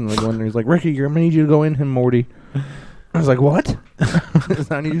life. And he's like, Ricky, I'm gonna need you to go in him, Morty. I was like, what?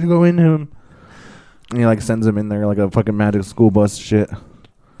 I need you to go into him. And he like sends him in there like a fucking magic school bus shit.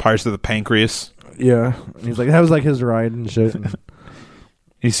 Pirates of the Pancreas. Yeah. And he's like, that was like his ride and shit.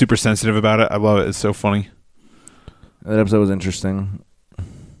 He's super sensitive about it. I love it. It's so funny. That episode was interesting.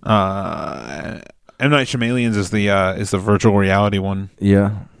 M. Night Shyamalan's is the virtual reality one.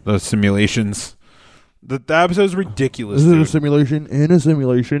 Yeah. The simulations. The episode's ridiculous. This is a Dude. simulation in a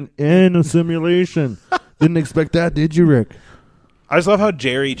simulation in a simulation. Didn't expect that, did you, Rick? I just love how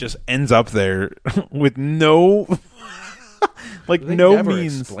Jerry just ends up there with no, like They no never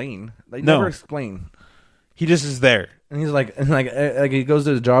means. explain. They No. never explain. He just is there. And he's like he goes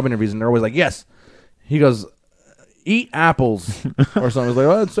to his job interviews, and they're always like, yes. He goes, eat apples or something. He's like,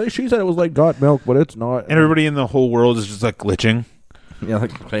 oh, I'd say she said it was like got milk, but it's not. And everybody in the whole world is just like glitching. Yeah,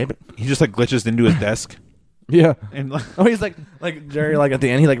 like, babe. He just like glitches into his desk. Yeah. And like, Oh, he's like Jerry. Like at the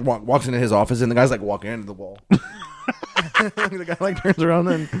end, he like walks into his office, and the guy's like walking into the wall. The guy like turns around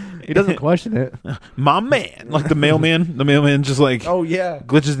and he doesn't question it. my man, like the mailman just like Oh yeah.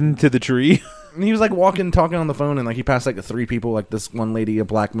 glitches into the tree. And he was like talking on the phone, and like he passed like the three people, like this one lady, a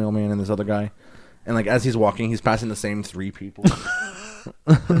black mailman, and this other guy. And like as he's walking, he's passing the same three people.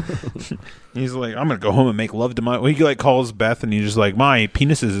 He's like, I'm gonna go home and make love to my. Well, he like calls Beth, and he's just like, my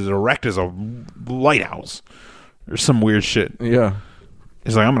penis is as erect as a lighthouse, or some weird shit. Yeah.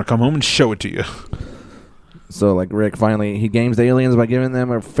 He's like, I'm gonna come home and show it to you. So like Rick finally he games the aliens by giving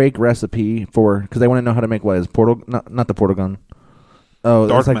them a fake recipe because they want to know how to make what is portal not the portal gun. Oh,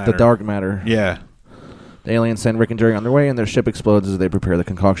 Dark it's like matter. the dark matter. Yeah. The aliens send Rick and Jerry on their way, and their ship explodes as they prepare the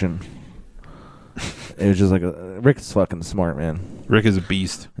concoction. It was just like Rick's fucking smart, man. Rick is a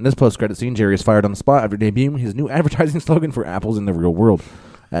beast. In this post-credit scene, Jerry is fired on the spot after debuting his new advertising slogan for apples in the real world.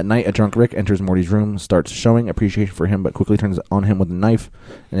 At night, a drunk Rick enters Morty's room, starts showing appreciation for him, but quickly turns on him with a knife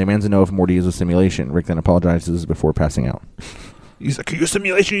and demands to know if Morty is a simulation. Rick then apologizes before passing out. He's like, are you a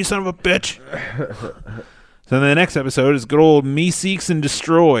simulation, you son of a bitch? So the next episode is good old Me Seeks and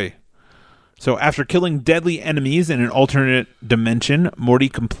Destroy. So after killing deadly enemies in an alternate dimension, Morty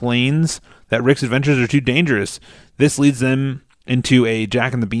complains that Rick's adventures are too dangerous. This leads them into a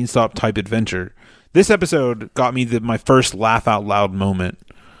Jack and the Beanstalk type adventure. This episode got me my first laugh out loud moment.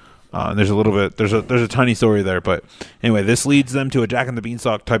 There's a tiny story there, but anyway, this leads them to a Jack and the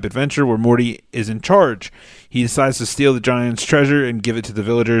Beanstalk type adventure where Morty is in charge. He decides to steal the giant's treasure and give it to the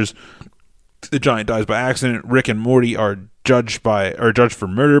villagers. The giant dies by accident. Rick and Morty are judged for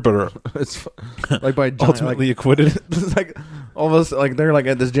murder, but are It's like by giant, ultimately like, acquitted. it's like almost like they're like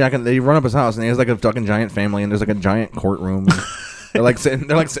at this Jack and they run up his house and he has like a fucking giant family and there's like a giant courtroom. They're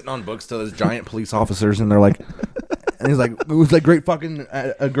sitting on books to those giant police officers and they're like, and he's like, it was like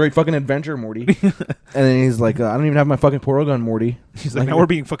a great fucking adventure, Morty. And then he's like, I don't even have my fucking portal gun, Morty. He's like, now we're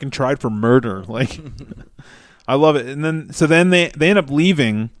being fucking tried for murder. Like, I love it. And then they end up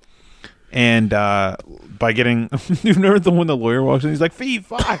leaving. And by getting, you've never the one the lawyer walks in, he's like, fee,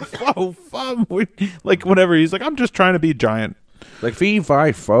 fi, fo, fum. Like, whatever. He's like, I'm just trying to be giant. Like fee,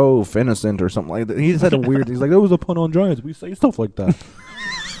 fi, fo, finicent or something like that. He just had a weird, he's like, that was a pun on giants. We say stuff like that.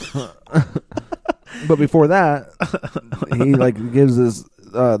 But before that, he like gives this,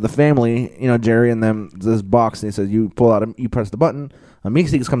 the family, Jerry and them, this box, and he says, you pull out, you press the button, a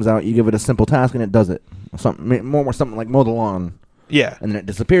Meeseeks comes out, you give it a simple task, and it does it. Something like mow the lawn. Yeah. And then it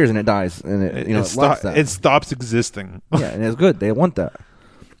disappears and it dies and it wants that. It stops existing. Yeah, and it's good. They want that.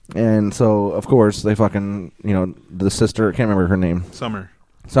 And so of course they fucking the sister, I can't remember her name. Summer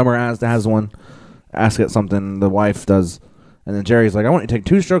has one. Ask it something. The wife does, and then Jerry's like, I want you to take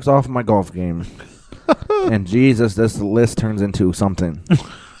 2 strokes off of my golf game. And Jesus, this list turns into something.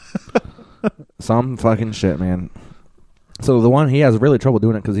 Some fucking shit, man. So the one he has really trouble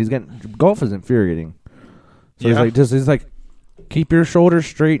doing it because golf is infuriating. So he's like, keep your shoulders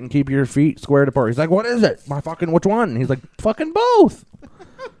straight and keep your feet squared apart. He's like, what is it? Which one? And he's like, fucking both.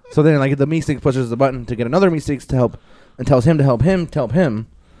 So then like the Meeseeks pushes the button to get another Meeseeks to help and tells him to help him.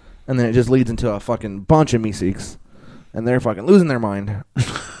 And then it just leads into a fucking bunch of Meeseeks. And they're fucking losing their mind.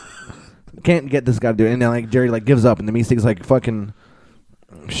 Can't get this guy to do it. And then like Jerry like gives up and the Meeseeks like fucking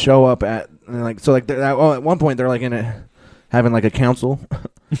show up at one point they're like in it having like a council.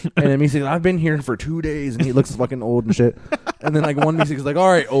 And then Meeseeks, I've been here for 2 days, and he looks fucking old and shit. And then like one Meeseeks is like,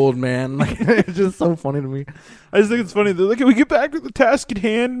 all right, old man. Like, it's just so funny to me. I just think it's funny. They're like, can we get back to the task at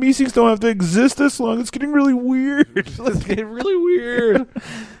hand? Meeseeks don't have to exist this long. It's getting really weird. It's getting really weird.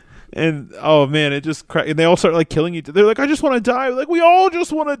 And oh man, it just and they all start like killing each other. They're like, I just want to die. We're like, we all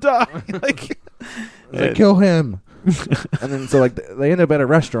just want to die. Like kill him. And then so like they end up at a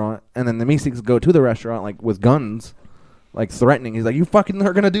restaurant, and then the Meeseeks go to the restaurant like with guns. Like threatening, he's like, "You fucking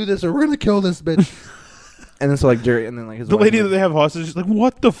are gonna do this, or we're gonna kill this bitch." And then so like Jerry, and then like his the wife lady that they have hostage is like,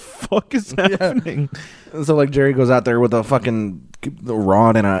 "What the fuck is happening?" And so like Jerry goes out there with a fucking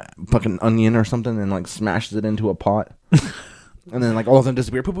rod and a fucking onion or something, and like smashes it into a pot. And then like all of them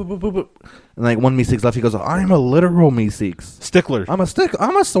disappear. Poop, poop, poop, poop, poop. And like one Meeseeks left. He goes, I'm a literal Meeseeks. Stickler. I'm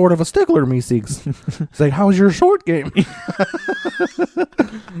a sort of a stickler Meeseeks. It's like, how's your short game?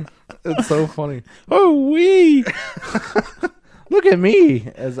 It's so funny. Oh, wee. Look at me.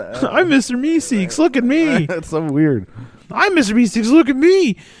 I'm Mr. Meeseeks. Look at me. It's so weird. I'm Mr. Meeseeks. Look at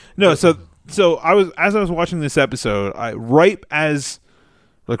me. No, so I was watching this episode, right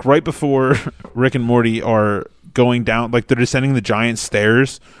before Rick and Morty are going down, like they're descending the giant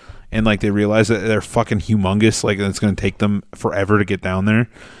stairs, and like they realize that they're fucking humongous, like it's going to take them forever to get down there.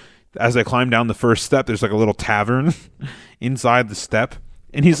 As they climb down the first step, there's like a little tavern inside the step.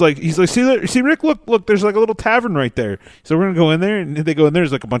 And he's like, see, Rick, look, there's like a little tavern right there. So we're gonna go in there, and they go in there.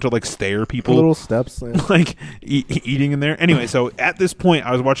 There's like a bunch of like stair people, Little steps, like eating in there. Anyway, so at this point,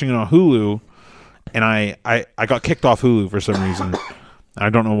 I was watching it on Hulu, and I got kicked off Hulu for some reason. I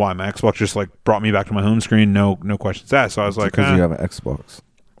don't know why. My Xbox just like brought me back to my home screen. No questions asked. So I was like, because you have an Xbox.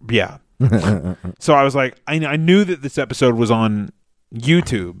 Yeah. So I was like, I knew that this episode was on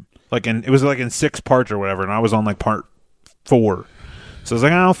YouTube, like, and it was like in 6 parts or whatever, and I was on like part 4. So I was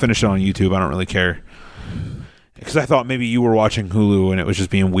like, I'll finish it on YouTube. I don't really care. Because I thought maybe you were watching Hulu and it was just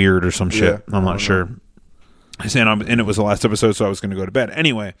being weird or some shit. I'm not sure. And it was the last episode, so I was going to go to bed.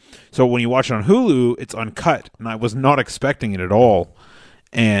 Anyway, so when you watch it on Hulu, it's uncut. And I was not expecting it at all.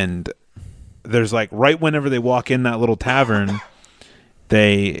 And there's like, right whenever they walk in that little tavern,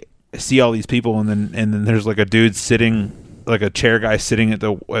 they see all these people. And then there's like a dude sitting, like a chair guy sitting at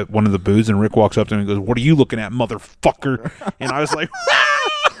one of the booths, and Rick walks up to him and goes, "What are you looking at, motherfucker?" And I was like,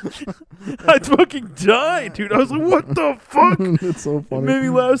 I fucking died, dude. I was like, what the fuck? It's so funny. It made me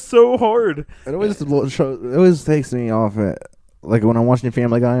laugh so hard. It always takes me off at, like, when I'm watching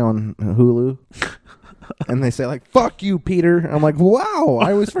Family Guy on Hulu, and they say like, "Fuck you, Peter." I'm like, wow.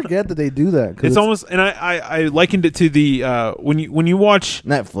 I always forget that they do that. It's almost, and I likened it to the when you watch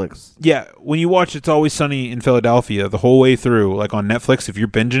Netflix. Yeah, when you watch It's Always Sunny in Philadelphia the whole way through, like on Netflix, if you're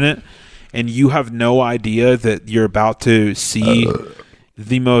binging it and you have no idea that you're about to see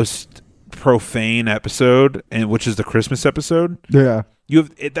the most profane episode, and which is the Christmas episode. Yeah.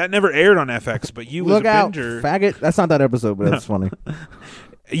 That never aired on FX, but you Look as a out, binger, faggot. That's not that episode, but that's funny.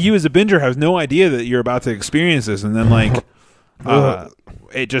 You as a binger have no idea that you're about to experience this, and then like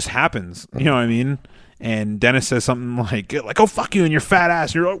it just happens. You know what I mean? And Dennis says something like, "Oh, fuck you and your fat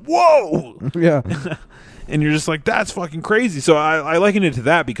ass." And you're like, "Whoa!" Yeah. And you're just like, "That's fucking crazy." So I liken it to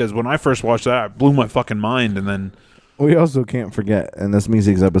that, because when I first watched that, it blew my fucking mind. And then we also can't forget in this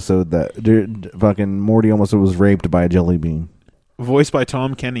Meeseeks episode that fucking Morty almost was raped by a jelly bean. Voiced by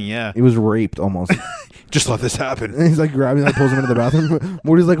Tom Kenny, yeah. He was raped almost. Just let this happen. And he's like grabbing, like pulls him into the bathroom.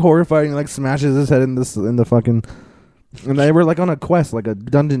 Morty's like horrified and like smashes his head in the fucking. And they were like on a quest, like a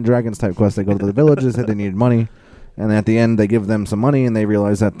Dungeons & Dragons type quest. They go to the villages, said they needed money, and at the end they give them some money, and they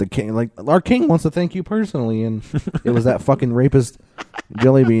realize that the king, like our king, wants to thank you personally, and it was that fucking rapist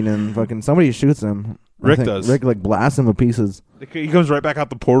jelly bean, and fucking somebody shoots him. Rick does. Rick like blasts him with pieces. He comes right back out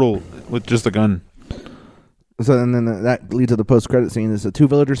the portal with just a gun. So and then that leads to the post-credit scene. Is the 2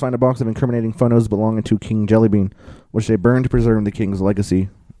 villagers find a box of incriminating photos belonging to King Jellybean, which they burn to preserve the king's legacy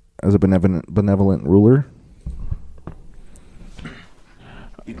as a benevolent ruler.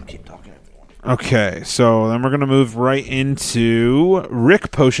 You can keep talking, everyone. Okay, so then we're going to move right into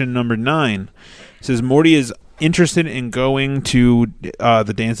Rick potion number 9. It says Morty is interested in going to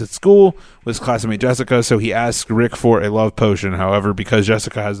the dance at school with his classmate Jessica, so he asks Rick for a love potion. However, because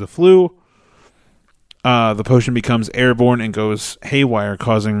Jessica has the flu, the potion becomes airborne and goes haywire,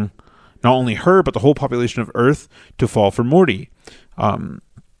 causing not only her but the whole population of Earth to fall for Morty.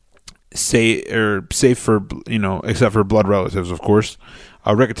 Safe for, except for blood relatives, of course.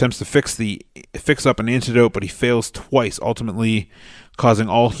 Rick attempts to fix up an antidote, but he fails twice, ultimately causing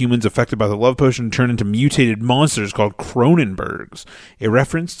all humans affected by the love potion to turn into mutated monsters called Cronenbergs, a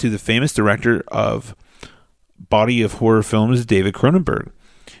reference to the famous director of body of horror films, David Cronenberg.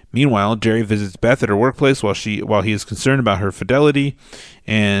 Meanwhile, Jerry visits Beth at her workplace while he is concerned about her fidelity,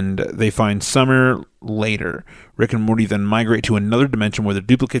 and they find Summer later. Rick and Morty then migrate to another dimension where the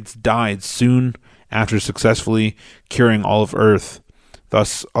duplicates died soon after successfully curing all of Earth,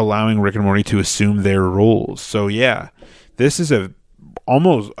 thus allowing Rick and Morty to assume their roles. So yeah, this is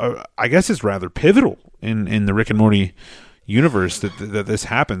I guess it's rather pivotal in the Rick and Morty universe that this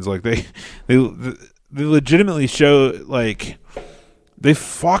happens. Like they legitimately show, like, they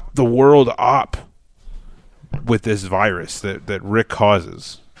fucked the world up with this virus that Rick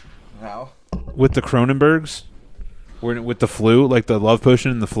causes. How? With the Cronenbergs, with the flu, like the love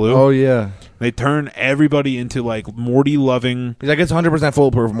potion and the flu. Oh yeah. They turn everybody into like Morty loving. He's like, it's 100%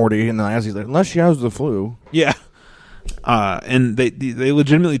 foolproof, Morty, and then as he's like, unless she has the flu. Yeah. And they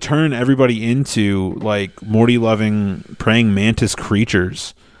legitimately turn everybody into like Morty loving praying mantis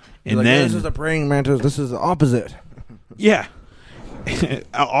creatures. And like, then this is a praying mantis. This is the opposite. yeah,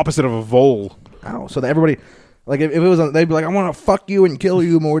 opposite of a vole. Ow. So that everybody, like, if it was, they'd be like, I want to fuck you and kill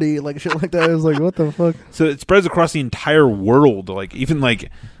you, Morty, like shit like that. It was like, what the fuck? So it spreads across the entire world. Like even like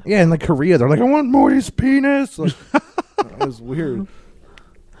Yeah, in like Korea, they're like, I want Morty's penis. Like, it was weird.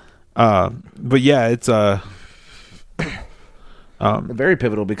 but yeah, it's very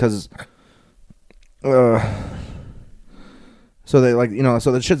pivotal because, so they like,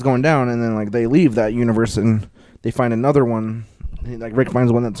 so the shit's going down, and then like they leave that universe and they find another one. Like Rick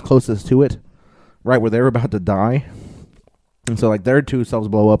finds one that's closest to it, right where they're about to die, and so like their two selves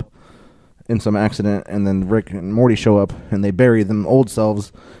blow up in some accident, and then Rick and Morty show up and they bury them old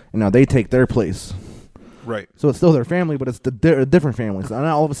selves, and now they take their place. right. So it's still their family, but it's a different family. So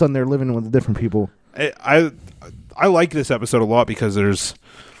now all of a sudden they're living with different people. I like this episode a lot because there's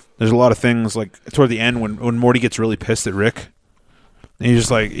a lot of things like toward the end when Morty gets really pissed at Rick. And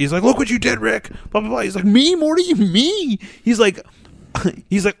he's like, look what you did, Rick. Blah blah blah. He's like, me, Morty, me. He's like,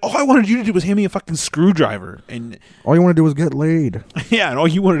 all I wanted you to do was hand me a fucking screwdriver, and All you want to do is get laid. yeah, and all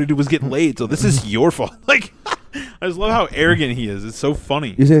you wanted to do was get laid. So this is your fault. Like, I just love how arrogant he is. It's so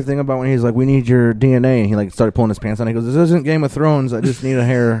funny. You say the thing about when he's like, we need your DNA, and he like started pulling his pants on. He goes, this isn't Game of Thrones. I just need a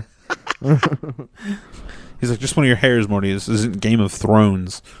hair. He's like, just one of your hairs, Morty. This isn't Game of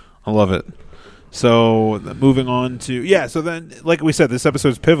Thrones. I love it. So moving on to so then like we said, this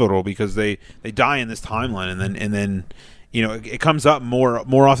episode's pivotal because they die in this timeline, and then it comes up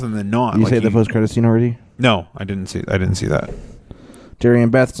more often than not. You like say the post credit scene already? No, I didn't see that. Jerry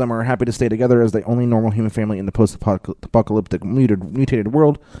and Beth Summer are happy to stay together as the only normal human family in the post-apocalyptic mutated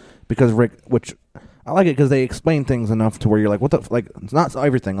world because Rick, which I like it because they explain things enough to where you're like, what the like, it's not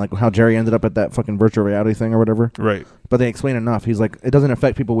everything, like how Jerry ended up at that fucking virtual reality thing or whatever, Right. but they explain enough. He's like, it doesn't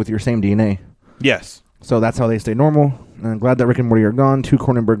affect people with your same DNA. Yes. So that's how they stay normal. And I'm glad that Rick and Morty are gone. 2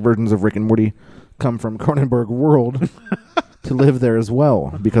 Cronenberg versions of Rick and Morty come from Cronenberg world to live there as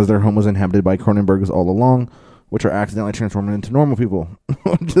well because their home was inhabited by Cronenbergs all along, which are accidentally transformed into normal people,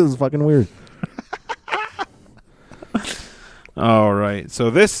 which is fucking weird. All right. So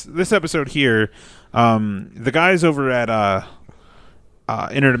this episode here, the guys over at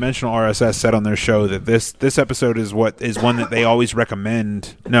Interdimensional RSS said on their show that this episode is one that they always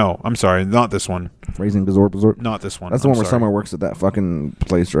recommend. No, I'm sorry, not this one. Raising Gazorp. Not this one. That's the I'm one where sorry. Summer works at that fucking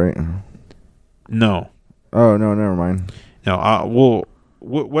place, right? No. Oh, no, never mind. No.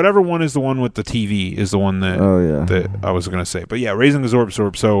 Whatever one is the one with the TV is the one that that I was gonna say. But yeah, Raising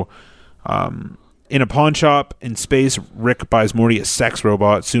Gazorp. So, in a pawn shop in space, Rick buys Morty a sex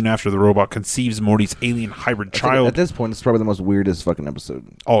robot. Soon after, the robot conceives Morty's alien hybrid child. At this point, it's probably the most weirdest fucking episode.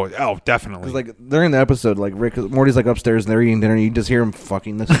 Oh, definitely. Because like during the episode, like Morty's like upstairs and they're eating dinner, and you just hear him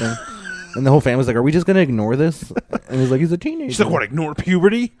fucking this thing, and the whole family's like, "Are we just gonna ignore this?" And he's like, "He's a teenager." She's like, "What? Ignore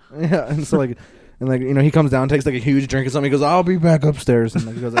puberty?" Yeah, and so like, he comes down, takes like a huge drink or something. He goes, "I'll be back upstairs," and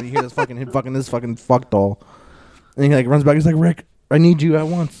like, he goes, "You hear this fucking fuck doll," and he like runs back. He's like, "Rick, I need you at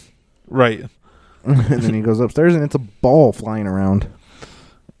once." Right. And then he goes upstairs, and it's a ball flying around.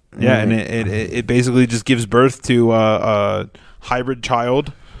 Yeah, and it basically just gives birth to a hybrid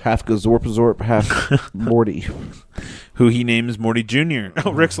child, half Gazorp, half Morty, who he names Morty Jr.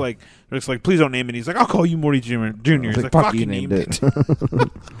 Oh, Rick's like, please don't name it. He's like, I'll call you Morty Jr. He's like, fuck, you named it.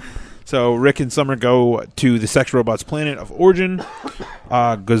 So Rick and Summer go to the sex robot's planet of origin,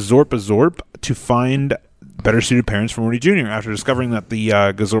 Gazorp, to find better suited parents for Morty Jr. After discovering that the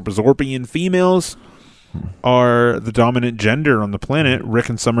Gazorpian females are the dominant gender on the planet, Rick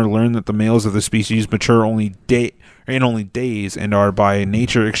and Summer learn that the males of the species mature in only days and are by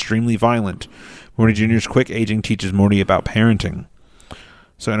nature extremely violent. Morty Jr.'s quick aging teaches Morty about parenting.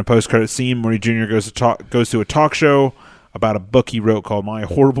 So in a post-credit scene, Morty Jr. goes to a talk show about a book he wrote called My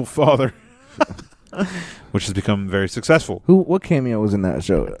Horrible Father, which has become very successful. What cameo was in that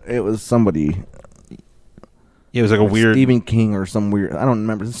show? It was somebody. Yeah, it was like a weird Stephen King or some weird. I don't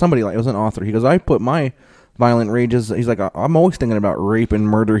remember. Somebody it was an author. He goes, I put my violent rages. He's like, I'm always thinking about rape and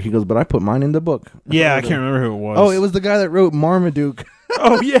murder. He goes, but I put mine in the book. Yeah, I can't remember who it was. Oh, it was the guy that wrote Marmaduke.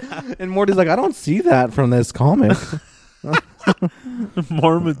 Oh yeah, and Morty's like, I don't see that from this comic.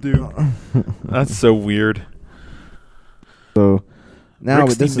 Marmaduke. That's so weird. So now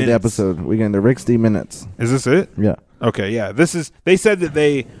Rick's this is the episode. We get into Rick's D minutes. Is this it? Yeah. Okay. Yeah. This is. They said that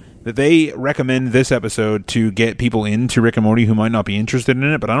they recommend this episode to get people into Rick and Morty who might not be interested in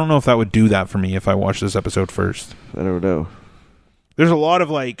it, but I don't know if that would do that for me if I watched this episode first. I don't know. There's a lot of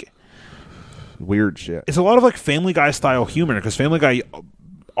like weird shit. It's a lot of like Family Guy style humor because Family Guy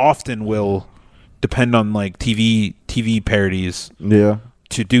often will depend on like TV TV parodies Yeah.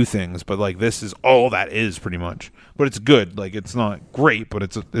 to do things, but like this is all that is pretty much. But it's good. Like it's not great, but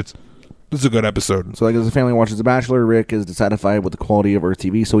it's a good episode. So, like, as the family watches The Bachelor, Rick is dissatisfied with the quality of Earth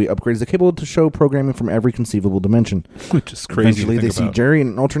TV, so he upgrades the cable to show programming from every conceivable dimension. Which is crazy. Eventually, to they think see about. Jerry in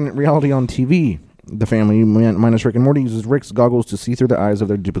an alternate reality on TV. The family, minus Rick and Morty, uses Rick's goggles to see through the eyes of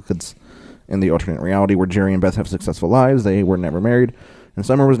their duplicates. In the alternate reality where Jerry and Beth have successful lives, they were never married, and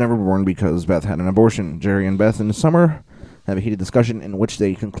Summer was never born because Beth had an abortion. Jerry and Beth and Summer have a heated discussion in which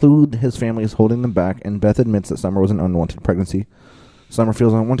they conclude his family is holding them back, and Beth admits that Summer was an unwanted pregnancy. Summer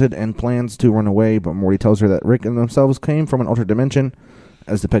feels unwanted and plans to run away, but Morty tells her that Rick and themselves came from an alternate dimension,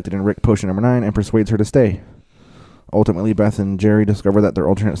 as depicted in Rick Potion number 9, and persuades her to stay. Ultimately, Beth and Jerry discover that their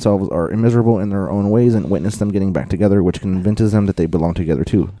alternate selves are miserable in their own ways and witness them getting back together, which convinces them that they belong together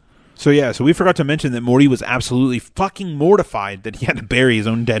too. So we forgot to mention that Morty was absolutely fucking mortified that he had to bury his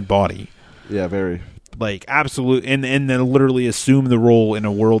own dead body. Yeah, very. Like, absolute, and then literally assume the role in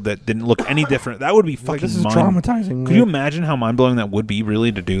a world that didn't look any different. That would be fucking Like, this is traumatizing. Could you imagine how mind-blowing that would be,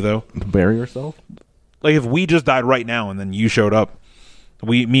 really, to do, though? To bury yourself? Like, if we just died right now and then you showed up,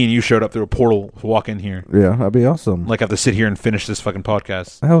 me and you showed up through a portal to walk in here. Yeah, that'd be awesome. Like, have to sit here and finish this fucking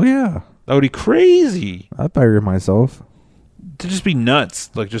podcast. Hell yeah. That would be crazy. I'd bury myself. To just be nuts.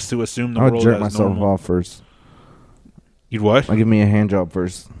 Like, just to assume the I would world jerk as myself normal. off first. You'd what? I'd give me a hand job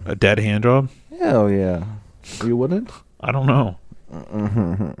first. A dead hand job? Hell yeah. You wouldn't? I don't know.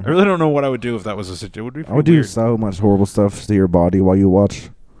 I really don't know what I would do if that was a situation. It would be I would pretty do weird. so much horrible stuff to your body while you watch.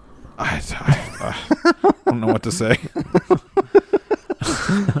 I don't know what to say.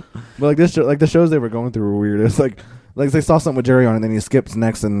 But like this show, like the shows they were going through were weird. It's like they saw something with Jerry on it, and then he skips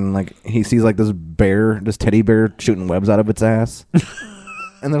next, and like he sees like this teddy bear shooting webs out of its ass.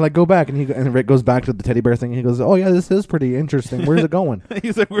 And they're like, go back, and Rick goes back to the teddy bear thing. And he goes, oh yeah, this is pretty interesting. Where's it going?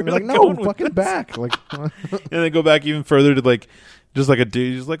 He's like, we're like, no, going with fucking this." back. Like, And they go back even further to like, just like a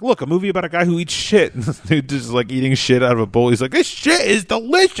dude. He's like, look, a movie about a guy who eats shit. And this dude just like eating shit out of a bowl. He's like, this shit is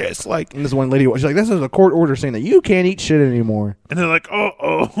delicious. Like, and this one lady, she's like, this is a court order saying that you can't eat shit anymore. and they're like,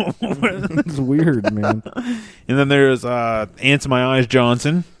 oh. It's weird, man. And then there's Ants My Eyes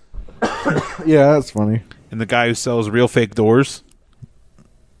Johnson, Yeah, that's funny. and the guy who sells real fake doors.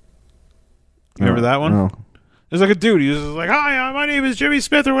 You remember that one? No. There's like a dude. He was like, "Hi, my name is Jimmy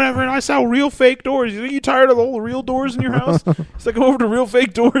Smith or whatever, and I sell real fake doors. You tired of all the real doors in your house?" He's like, "Come over to Real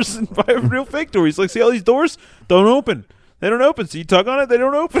Fake Doors and buy a real fake door." He's like, "See all these doors? Don't open. They don't open. So you tug on it, they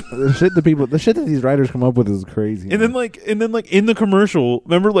don't open." The shit that these writers come up with is crazy. And then like in the commercial,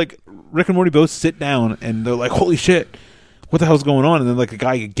 remember like Rick and Morty both sit down and they're like, "Holy shit, what the hell's going on?" And then like a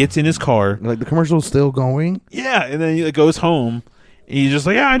guy gets in his car. like the commercial's still going. Yeah, and then he like, goes home. And he's just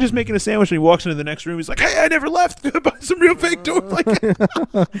like, "Yeah, I'm just making a sandwich." And he walks into the next room. He's like, "Hey, I never left. Buy some real fake doors." Like,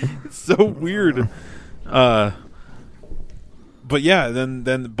 it's so weird. But yeah, then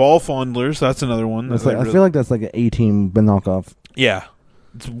Ball Fondlers. That's another one. That's like, I feel like that's like an A-Team knockoff. Yeah,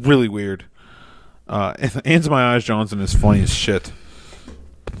 it's really weird. Ants My Eyes Johnson is funny as shit.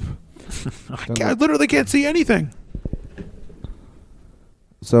 I literally can't see anything.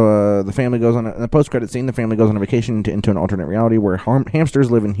 So the family goes on in the post-credit scene. The family goes on a vacation into an alternate reality where hamsters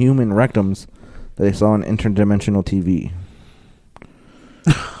live in human rectums that they saw on interdimensional TV.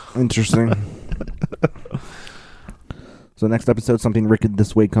 Interesting. So next episode, something wicked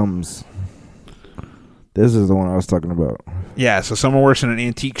this way comes. This is the one I was talking about. Yeah, so someone works in an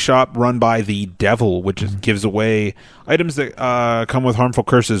antique shop run by the Devil, which gives away items that come with harmful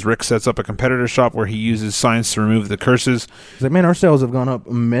curses. Rick sets up a competitor shop where he uses science to remove the curses. He's like, man, our sales have gone up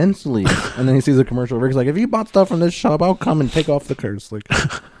immensely. And then he sees a commercial. Rick's like, if you bought stuff from this shop, I'll come and take off the curse. Like,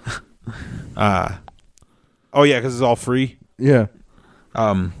 Oh yeah, because it's all free. yeah.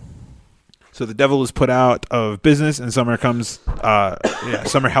 So the Devil is put out of business, and Summer comes.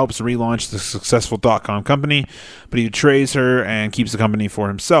 Summer helps relaunch the successful .com company, but he betrays her and keeps the company for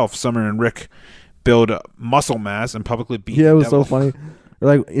himself. Summer and Rick build muscle mass and publicly beat. Yeah, the it was Devil. so funny.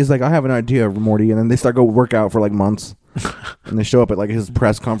 They're like, he's like, I have an idea, Morty, and then they start go work out for like months, and they show up at like his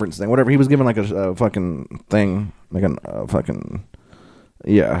press conference thing, whatever. He was given like a fucking thing, like a fucking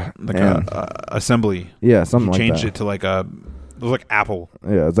Like a assembly. yeah, He something like that. changed it to like a. It was like Apple.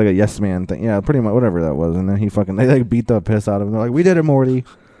 Yeah, it's like a yes man thing. Yeah, pretty much whatever that was. And then they like beat the piss out of him. They're like, we did it, Morty.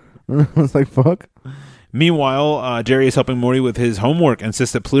 I was like, fuck. Meanwhile, Jerry is helping Morty with his homework.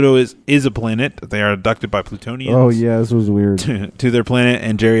 Insists that Pluto is a planet. They are abducted by Plutonians. Oh yeah, this was weird. To their planet,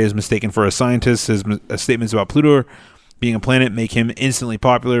 and Jerry is mistaken for a scientist. His statements about Pluto being a planet make him instantly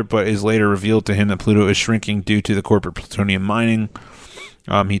popular, but is later revealed to him that Pluto is shrinking due to the corporate plutonium mining.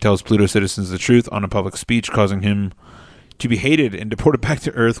 He tells Pluto citizens the truth on a public speech, causing him to be hated and deported back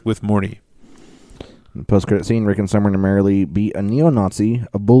to Earth with Morty. Post-credit scene, Rick and Summer merrily beat a neo-Nazi,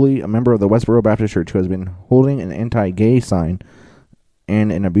 a bully, a member of the Westboro Baptist Church who has been holding an anti-gay sign,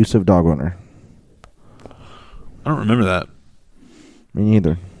 and an abusive dog owner. I don't remember that. Me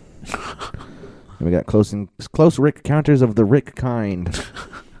neither. And we got close Rick encounters of the Rick kind.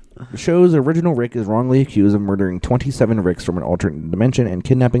 The show's original Rick is wrongly accused of murdering 27 Ricks from an alternate dimension and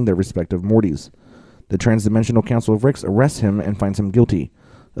kidnapping their respective Mortys. The Transdimensional Council of Ricks arrests him and finds him guilty.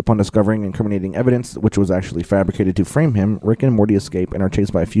 Upon discovering incriminating evidence, which was actually fabricated to frame him, Rick and Morty escape and are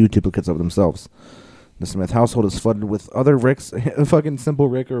chased by a few duplicates of themselves. The Smith household is flooded with other Ricks, fucking Simple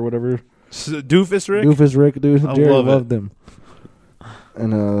Rick or whatever. Doofus Rick? Doofus Rick, dude. I Jerry love loved them.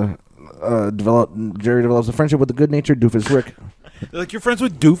 And Jerry develops a friendship with the good-natured Doofus Rick. They're like, you're friends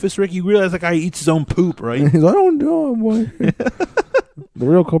with Doofus Rick? You realize that guy eats his own poop, right? He's like, I don't know, boy. The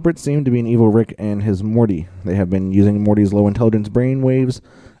real culprits seem to be an evil Rick and his Morty. They have been using Morty's low intelligence brain waves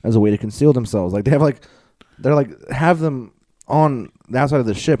as a way to conceal themselves. Like have them on the outside of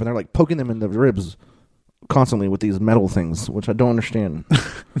the ship, and they're like poking them in the ribs constantly with these metal things, which I don't understand.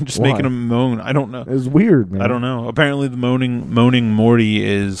 Just making them moan. I don't know. It's weird, man. I don't know. Apparently, the moaning Morty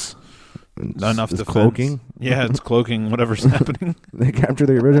is enough defense. Cloaking. Yeah, it's cloaking whatever's happening. They capture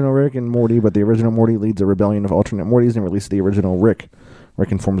the original Rick and Morty, but the original Morty leads a rebellion of alternate Mortys and releases the original Rick.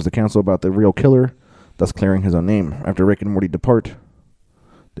 Rick informs the council about the real killer, thus clearing his own name. After Rick and Morty depart,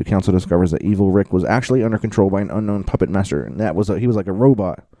 the council discovers that evil Rick was actually under control by an unknown puppet master, and he was like a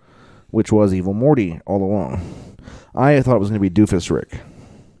robot, which was evil Morty all along. I thought it was going to be Doofus Rick.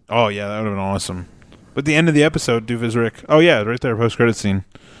 Oh yeah, that would have been awesome. But the end of the episode, Doofus Rick. Oh yeah, right there, post-credit scene.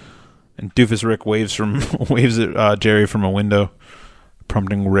 And Doofus Rick waves at Jerry from a window,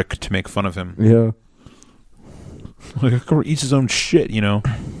 prompting Rick to make fun of him. Yeah. Like, he eats his own shit, you know.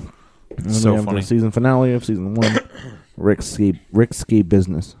 It's so funny. The season finale of season 1, Ricksy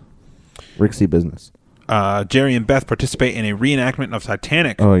Business. Jerry and Beth participate in a reenactment of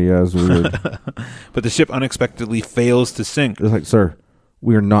Titanic. Oh yeah, it's weird. But the ship unexpectedly fails to sink. It's like, sir,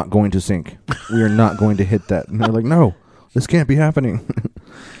 we are not going to sink. We are not going to hit that. And they're like, no, this can't be happening.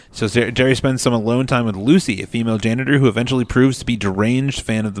 So Jerry spends some alone time with Lucy, a female janitor who eventually proves to be a deranged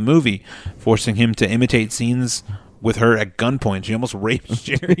fan of the movie, forcing him to imitate scenes with her at gunpoint. She almost rapes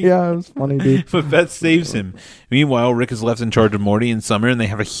Jerry. Yeah, it was funny, dude. But Beth saves him. Meanwhile, Rick is left in charge of Morty and Summer, and they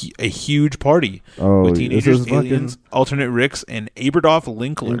have a huge party with teenagers, aliens, alternate Ricks, and Aberdolf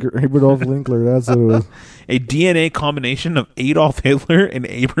Linkler. Aberdolf Linkler, that's what it was. A DNA combination of Adolf Hitler and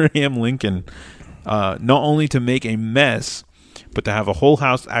Abraham Lincoln. Not only to make a mess, but to have a whole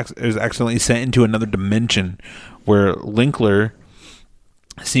house is accidentally sent into another dimension where Linkler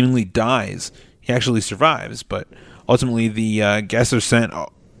seemingly dies. He actually survives, but ultimately the guests are sent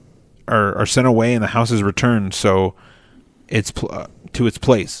away and the house is returned, so it's to its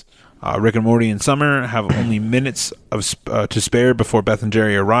place. Rick and Morty and Summer have only minutes to spare before Beth and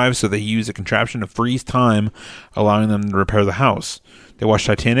Jerry arrive, so they use a contraption to freeze time, allowing them to repair the house. They watch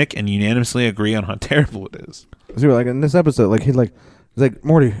Titanic and unanimously agree on how terrible it is. So like in this episode, like he's like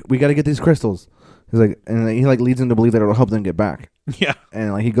Morty, we got to get these crystals. He's like, and he like leads him to believe that it'll help them get back. Yeah,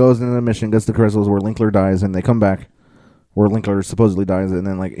 and like he goes into the mission, gets the crystals where Linkler dies, and they come back where Linkler supposedly dies, and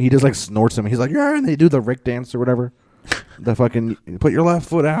then like he just like snorts him. He's like, yeah, and they do the Rick dance or whatever. The fucking put your left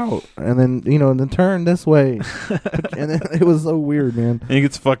foot out, and then then turn this way, and then it was so weird, man. And he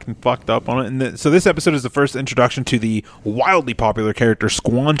gets fucking fucked up on it. And so this episode is the first introduction to the wildly popular character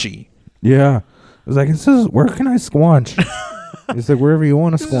Squanchy. Yeah, it was like, where can I squanch? It's like wherever you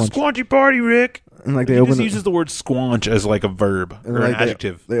want to squanch. This is a squanchy party, Rick. And like he just uses the word squanch as like a verb or an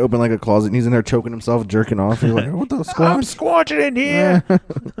adjective. They open like a closet, and he's in there choking himself, jerking off. He's like, what the squanch? I'm squanching in here.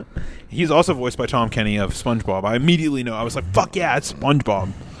 He's also voiced by Tom Kenny of SpongeBob. I immediately know. I was like, fuck yeah, it's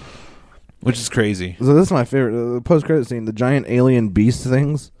SpongeBob. Which is crazy. So this is my favorite. The post-credit scene, the giant alien beast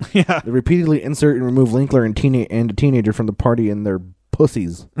things. Yeah. They repeatedly insert and remove Linkler and a teenager from the party in their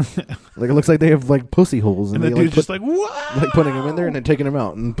pussies. Like it looks like they have like pussy holes, and the dude's just like, what? Like putting him in there and then taking him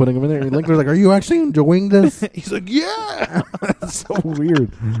out and putting him in there. And Linkler's like, are you actually enjoying this? He's like, yeah. It's so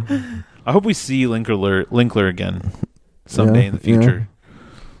weird. I hope we see Linkler again someday in the future. Yeah.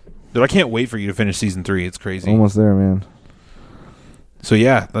 Dude, I can't wait for you to finish season 3. It's crazy. Almost there, man. So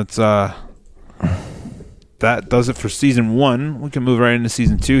yeah, that's that does it for season 1. We can move right into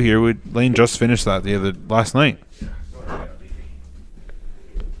season 2 here. Lane just finished that last night.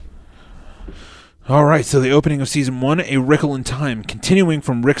 All right, so the opening of season 1, A Wrinkle in Time. Continuing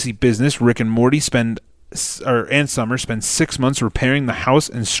from Ricksy Business, Rick and Morty and Summer spend 6 months repairing the house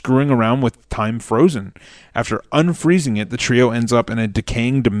and screwing around with time frozen. After unfreezing it, the trio ends up in a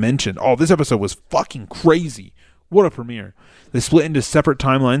decaying dimension. Oh, this episode was fucking crazy. What a premiere. They split into separate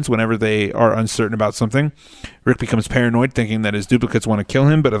timelines whenever they are uncertain about something. Rick becomes paranoid, thinking that his duplicates want to kill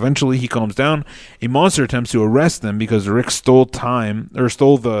him, but eventually he calms down. A monster attempts to arrest them because Rick stole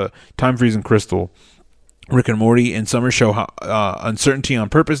the time freezing crystal. Rick and Morty and Summer show uncertainty on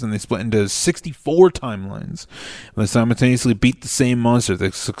purpose, and they split into 64 timelines. They simultaneously beat the same monster.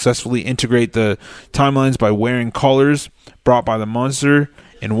 They successfully integrate the timelines by wearing collars brought by the monster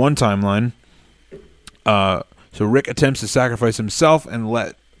in one timeline. So Rick attempts to sacrifice himself and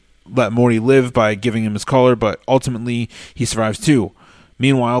let Morty live by giving him his collar, but ultimately he survives too.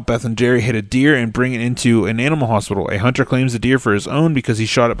 Meanwhile, Beth and Jerry hit a deer and bring it into an animal hospital. A hunter claims the deer for his own because he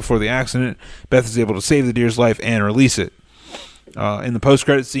shot it before the accident. Beth is able to save the deer's life and release it. In the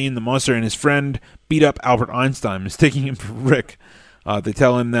post-credit scene, the monster and his friend beat up Albert Einstein, mistaking him for Rick. They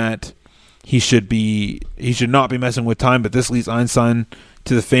tell him that he should not be messing with time, but this leads Einstein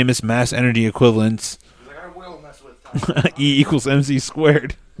to the famous mass energy equivalence. E equals mc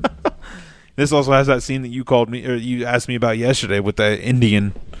squared. This also has that scene that you called me, or you asked me about yesterday with the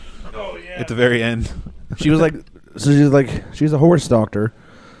Indian. Oh yeah. At the very end, she's a horse doctor,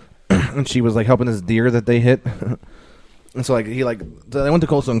 and she was like helping this deer that they hit. And so they went to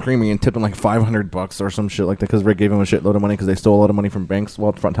Cold Stone Creamery and tipped him like $500 or some shit like that because Rick gave him a shitload of money because they stole a lot of money from banks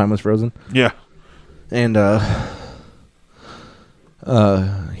while time was frozen. Yeah. And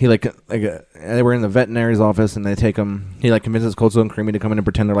they were in the veterinary's office and they take him. He convinces Cold Stone Creamery to come in and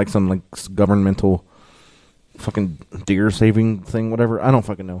pretend they're like some governmental fucking deer saving thing, whatever. I don't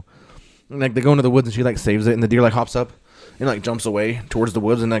fucking know. And they go into the woods and she saves it, and the deer hops up and jumps away towards the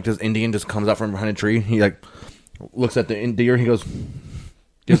woods, and this Indian just comes out from behind a tree. He looks at the deer, he goes,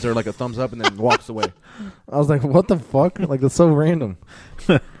 gives her a thumbs up, and then walks away. I was like, what the fuck? That's so random.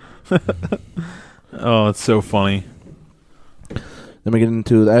 Oh, it's so funny. Then we get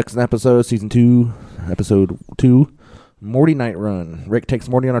into the X episode, season 2, episode 2, Morty Night Run. Rick takes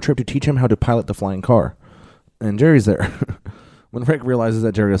Morty on a trip to teach him how to pilot the flying car. And Jerry's there. When Rick realizes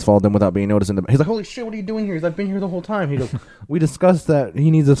that Jerry has followed them without being noticed, he's like, holy shit, what are you doing here? He's like, I've been here the whole time. He goes, we discussed that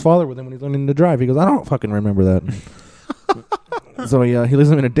he needs his father with him when he's learning to drive. He goes, I don't fucking remember that. So he leaves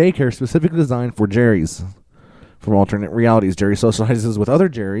him in a daycare specifically designed for Jerry's. From alternate realities, Jerry socializes with other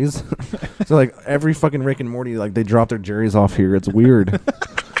Jerrys. So every fucking Rick and Morty, they drop their Jerrys off here. It's weird.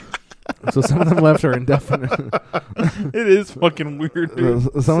 So some of them left are indefinite. It is fucking weird, dude.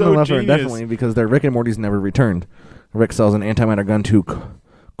 Some of them left are indefinitely because their Rick and Morty's never returned. Rick sells an antimatter gun to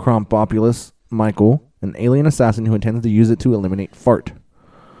Krompopoulos Michael, an alien assassin who intends to use it to eliminate fart.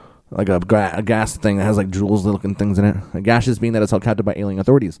 A gas thing that has jewels-looking things in it. A gaseous being that is held captive by alien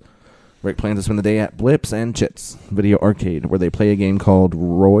authorities. Rick plans to spend the day at Blips and Chits Video Arcade, where they play a game called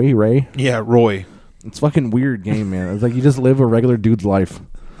Roy? Yeah, Roy. It's a fucking weird game, man. It's you just live a regular dude's life.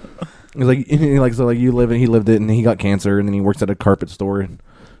 It's you live and he lived it, and he got cancer, and then he works at a carpet store.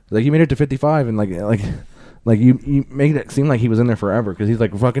 You made it to 55, and you made it seem like he was in there forever, because he's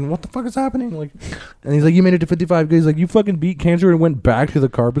fucking, what the fuck is happening? And he's you made it to 55. He's you fucking beat cancer and went back to the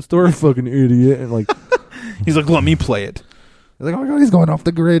carpet store, fucking idiot. And he's let me play it. Oh my god, he's going off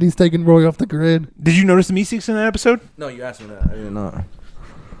the grid. He's taking Roy off the grid. Did you notice the Meeseeks in that episode? No, you asked me that. I did not.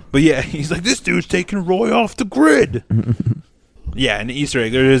 But yeah, he's this dude's taking Roy off the grid. Yeah, an Easter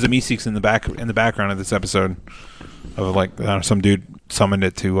egg. There is a Meeseeks in the background of this episode of some dude summoned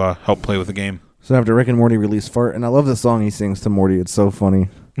it to help play with the game. So after Rick and Morty release Fart, and I love the song he sings to Morty. It's so funny.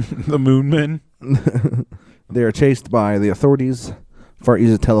 The Moon Men. They are chased by the authorities. Fart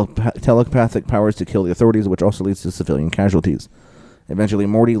uses telepathic powers to kill the authorities, which also leads to civilian casualties. Eventually,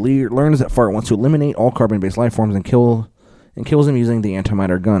 Morty learns that Fart wants to eliminate all carbon-based life forms and kills him using the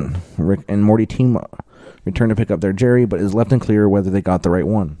antimatter gun. Rick and Morty team return to pick up their Jerry, but it is left unclear whether they got the right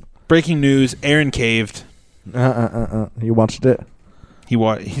one. Breaking news, Aaron caved. You watched it?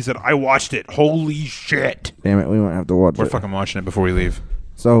 He said, I watched it. Holy shit. Damn it, we might have to watch it. We're fucking watching it before we leave.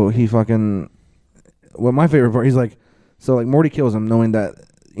 So he fucking... Well, my favorite part, he's Morty kills him knowing that,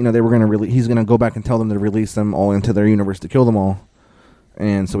 they were going to he's going to go back and tell them to release them all into their universe to kill them all.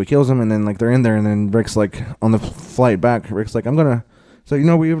 And so he kills them, and then, they're in there, and then Rick's, on the flight back, Rick's I'm going to... So, he's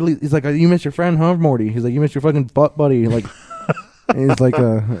you miss your friend, huh, Morty? He's you miss your fucking butt buddy. And he's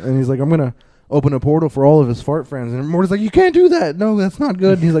I'm going to open a portal for all of his fart friends. And Morty's you can't do that. No, that's not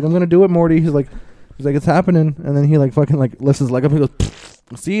good. And he's I'm going to do it, Morty. He's it's happening. And then he, fucking, lifts his leg up, and he goes,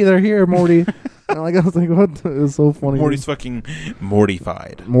 see, they're here, Morty. And I was what? It was so funny. Morty's fucking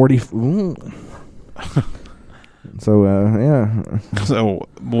mortified. So, yeah. So,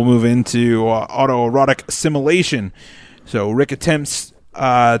 we'll move into autoerotic assimilation. So, Rick attempts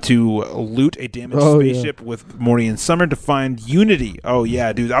to loot a damaged spaceship with Morty and Summer to find Unity. Oh,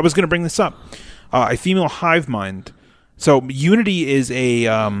 yeah, dude. I was going to bring this up. a female hive mind. So Unity is a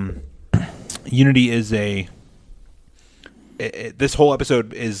this whole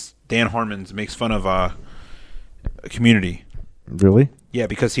episode is Dan Harmon's makes fun of Community. Really? Yeah,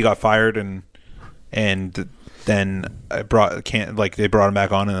 because he got fired and then they brought him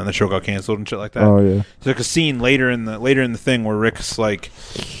back on, and then the show got canceled and shit like that. Oh yeah. There's like a scene later in the thing where Rick's like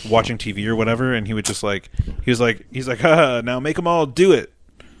watching TV or whatever, and he would just like he's like now make them all do it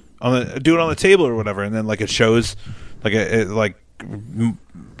on the table or whatever, and then like it shows like it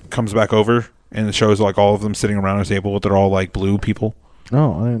comes back over, and it shows like all of them sitting around a table, but they're all like blue people.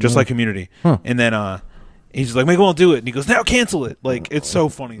 Oh, I didn't just know. like Community. Huh. And then he's just like, make them all do it. And he goes, now cancel it. Like, it's so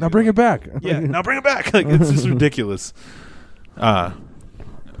funny. Now bring it back. Yeah, now bring it back. Like, it's just ridiculous. But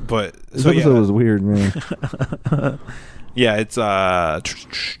This so episode yeah, was weird, man. yeah, it's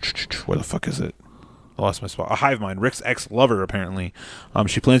where the fuck is it? I lost my spot. A hive mind. Rick's ex-lover, apparently.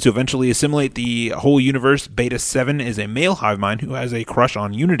 She plans to eventually assimilate the whole universe. Beta 7 is a male hive mind who has a crush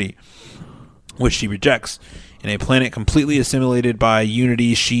on Unity, which she rejects. In a planet completely assimilated by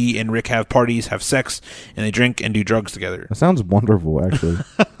Unity, she and Rick have parties, have sex, and they drink and do drugs together. That sounds wonderful, actually.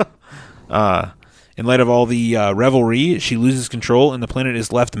 In light of all the revelry, she loses control, and the planet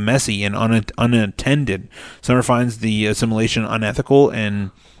is left messy and unattended. Summer finds the assimilation unethical, and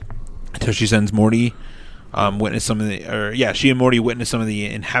until she sends Morty witness some of the, she and Morty witness some of the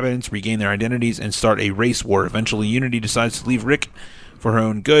inhabitants regain their identities and start a race war. Eventually, Unity decides to leave Rick for her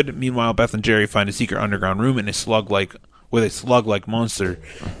own good. Meanwhile, Beth and Jerry find a secret underground room with a slug-like monster.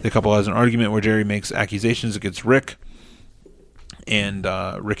 The couple has an argument where Jerry makes accusations against Rick, and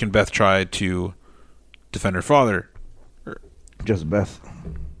Rick and Beth try to defend her father. Just Beth.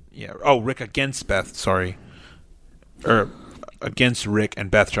 Yeah. Oh, Rick against Beth. Sorry. Or against Rick,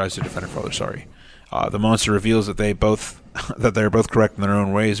 and Beth tries to defend her father. Sorry. The monster reveals that they're both correct in their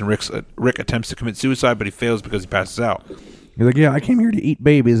own ways, and Rick attempts to commit suicide, but he fails because he passes out. He's like, yeah, I came here to eat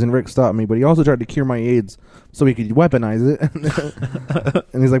babies, and Rick stopped me, but he also tried to cure my AIDS so he could weaponize it.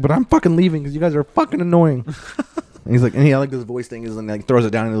 And he's like, but I'm fucking leaving because you guys are fucking annoying. And he's like, and he like this voice thing is, and like throws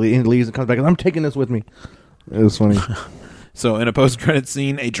it down and he leaves and comes back, and I'm taking this with me. It was funny. So in a post-credit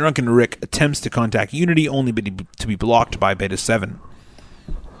scene, a drunken Rick attempts to contact Unity, only to be blocked by Beta 7.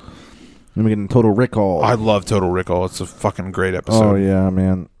 Then we get in Total Recall. I love Total Recall. It's a fucking great episode. Oh, yeah,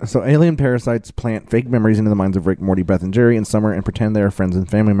 man. So alien parasites plant fake memories into the minds of Rick, Morty, Beth, and Jerry in Summer and pretend they are friends and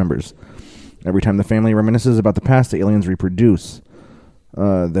family members. Every time the family reminisces about the past, the aliens reproduce.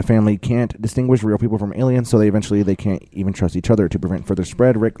 The family can't distinguish real people from aliens, so they can't even trust each other. To prevent further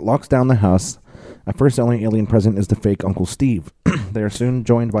spread, Rick locks down the house. At first, the only alien present is the fake Uncle Steve. They are soon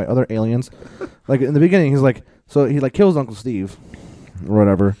joined by other aliens. Like, in the beginning, he's like... So he, like, kills Uncle Steve. Or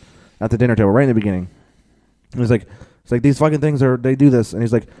whatever. At the dinner table, right in the beginning. He's like, it's like, these fucking things they do this. And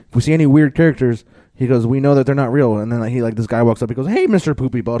he's like, if we see any weird characters, he goes, we know that they're not real. And then like, this guy walks up, he goes, hey, Mr.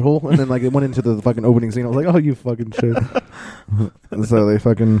 Poopy Butthole. And then like it went into the fucking opening scene. I was like, oh, you fucking shit. And so they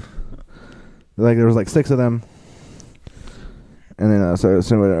fucking, like, there was like 6 of them. And then,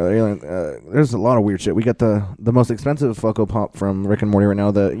 there's a lot of weird shit. We got the most expensive Funko Pop from Rick and Morty right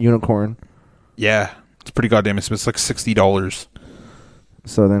now, the unicorn. Yeah, it's pretty goddamn expensive. It's like $60.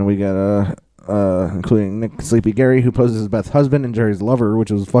 So then we got, including Nick Sleepy Gary, who poses as Beth's husband, and Jerry's lover,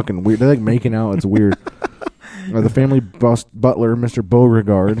 which is fucking weird. They're like making out. It's weird. The family butler, Mr.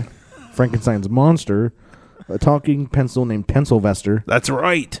 Beauregard, Frankenstein's monster, a talking pencil named Pencilvester. That's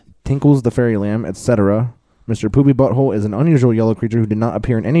right. Tinkles the fairy lamb, etc. Mr. Poopy Butthole is an unusual yellow creature who did not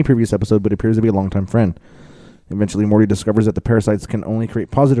appear in any previous episode, but appears to be a longtime friend. Eventually, Morty discovers that the parasites can only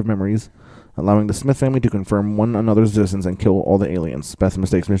create positive memories, allowing the Smith family to confirm one another's existence and kill all the aliens. Beth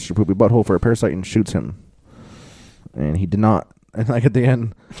mistakes Mr. Poopy Butthole for a parasite and shoots him. And he did not. And like at the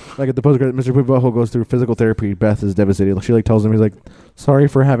end, like at the post-credit, Mr. Poopy Butthole goes through physical therapy. Beth is devastated. She like tells him, he's like, sorry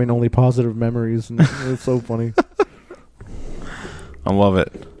for having only positive memories. And it's so funny. I love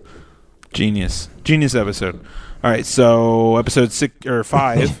it. Genius episode. All right, so episode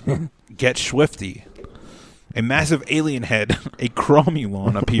 5, Get Swifty. A massive alien head, a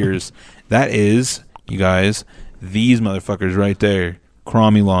Cromulon, appears. That is, you guys, these motherfuckers right there.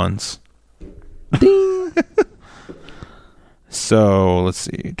 Cromulons. Ding! So, let's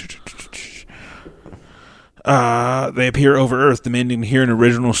see. They appear over Earth, demanding to hear an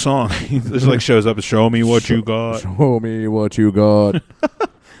original song. This like shows up and show me what you got. Show me what you got.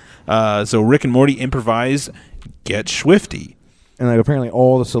 So Rick and Morty improvise Get Swifty. And like apparently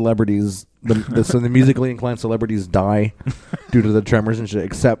all the celebrities, so the musically inclined celebrities die due to the tremors and shit,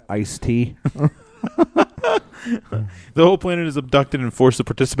 except Ice-T. The whole planet is abducted and forced to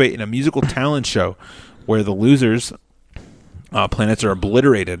participate in a musical talent show where the losers' planets are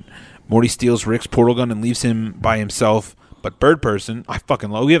obliterated. Morty steals Rick's portal gun and leaves him by himself. But Bird Person, I fucking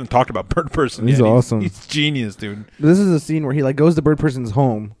love. We haven't talked about Bird Person yet. He's awesome. He's genius, dude. This is a scene where he like goes to Bird Person's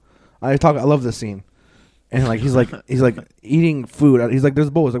home. I love this scene. And like he's like eating food. He's like, there's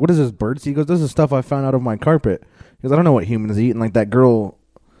a bowl. He's like, what is this, birds? He goes, this is stuff I found out of my carpet. He goes, I don't know what humans eat. And like that girl,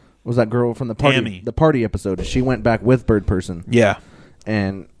 was that girl from the party? Tammy. The party episode. She went back with Bird Person. Yeah.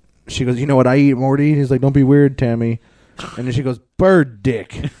 And she goes, you know what I eat, Morty? He's like, don't be weird, Tammy. And then she goes, bird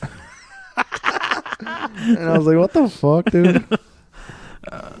dick. And I was like, what the fuck, dude?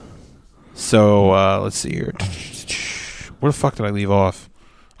 Let's see here. Where the fuck did I leave off?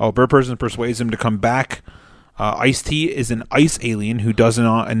 Oh, Bird Person persuades him to come back. Ice-T is an ice alien who does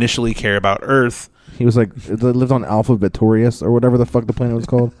not initially care about Earth. He was like, they lived on Alpha Betorius or whatever the fuck the planet was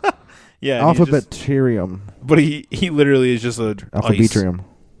called. Yeah, Alpha Betrium. But he literally is just a Alpha Betrium.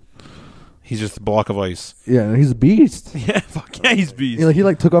 He's just a block of ice. Yeah, he's a beast. Yeah, fuck yeah, he's beast. He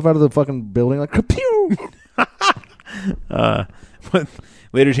like took off out of the fucking building like kapew. But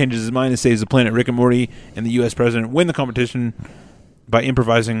later changes his mind and saves the planet. Rick and Morty and the U.S. president win the competition by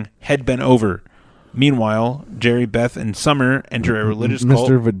improvising Head Bent Over. Meanwhile, Jerry, Beth, and Summer enter a religious cult.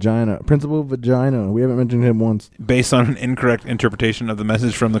 Mr. Vagina. Principal Vagina. We haven't mentioned him once. Based on an incorrect interpretation of the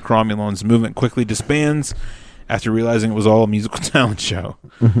message from the Cromulons. Movement quickly disbands after realizing it was all a musical talent show.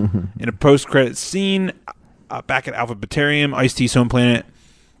 In a post-credit scene, back at Alpha Batarium, Ice-T's home planet,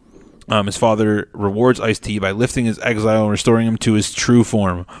 his father rewards Ice-T by lifting his exile and restoring him to his true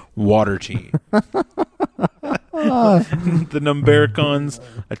form, Water-Chi. The Numbericons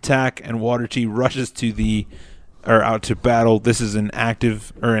attack, and Water-Chi rushes out to battle. This is an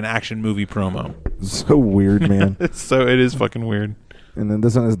action movie promo. So weird, man. So it is fucking weird. And then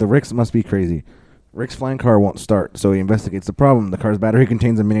this one is the Ricks must be crazy. Rick's flying car won't start, so he investigates the problem. The car's battery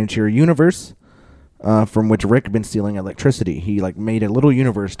contains a miniature universe from which Rick had been stealing electricity. He like made a little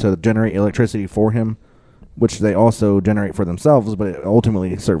universe to generate electricity for him, which they also generate for themselves, but it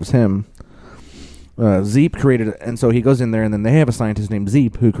ultimately serves him. Zeep created, and so he goes in there, and then they have a scientist named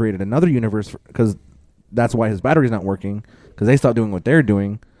Zeep who created another universe because that's why his battery's not working, because they stopped doing what they're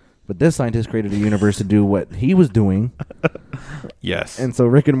doing. But this scientist created a universe to do what he was doing. Yes. And so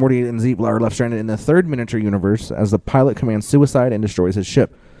Rick and Morty and Zeep are left stranded in the third miniature universe as the pilot commands suicide and destroys his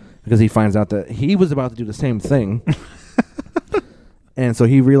ship because he finds out that he was about to do the same thing. And so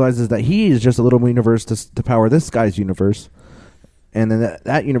he realizes that he is just a little universe to power this guy's universe. And then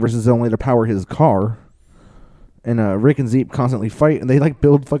that universe is only to power his car. And Rick and Zeep constantly fight, and they like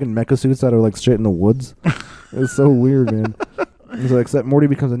build fucking mecha suits out of like shit in the woods. It's so weird, man. And so except Morty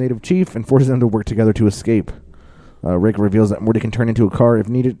becomes a native chief and forces them to work together to escape. Rick reveals that Morty can turn into a car if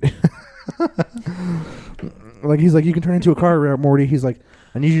needed. He's like, you can turn into a car, Morty. He's like,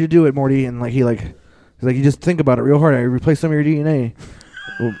 I need you to do it, Morty. And he's like, you just think about it real hard. I replace some of your DNA.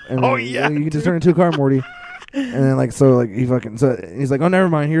 And oh yeah, you can just turn into a car, Morty. And then he's like, oh, never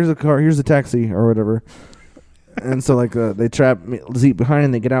mind. Here's a car. Here's a taxi or whatever. And so they trap Zeep behind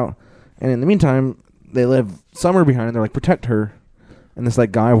and they get out. And in the meantime, they leave Summer behind and they're like, protect her. And this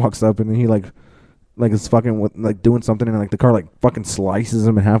like guy walks up and he like is fucking with like doing something, and like the car like fucking slices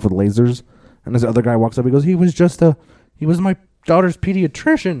him in half with lasers. And this other guy walks up, he goes, he was my daughter's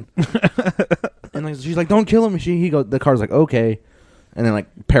pediatrician. And like she's like, don't kill him. The car's like, okay. And then like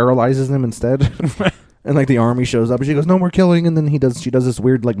paralyzes them instead. And like the army shows up and she goes, no more killing. And then she does this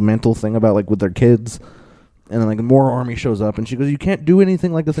weird like mental thing about like with their kids. And then like more army shows up and she goes, you can't do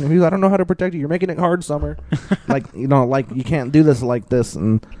anything like this. And he goes, I don't know how to protect you. You're making it hard, Summer. You can't do this like this.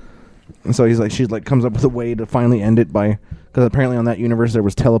 And so she comes up with a way to finally end it because apparently on that universe there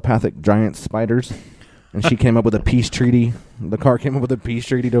was telepathic giant spiders. And she came up with a peace treaty. The car came up with a peace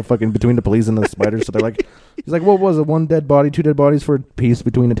treaty to fucking between the police and the spiders. So they're like, he's like, what was it? 1 dead body, 2 dead bodies for peace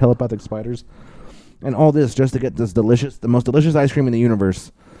between the telepathic spiders. And all this just to get the most delicious ice cream in the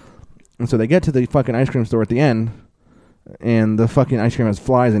universe. And so they get to the fucking ice cream store at the end, and the fucking ice cream has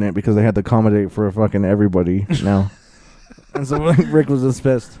flies in it because they had to accommodate for fucking everybody now. And so Rick was just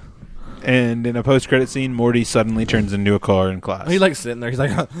pissed. And in a post-credit scene, Morty suddenly turns into a car in class. He's like sitting there. He's like,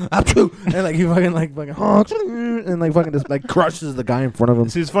 achoo! And like he fucking honks and like fucking just like crushes the guy in front of him.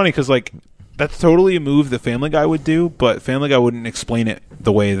 See, it's funny because like that's totally a move that Family Guy would do, but Family Guy wouldn't explain it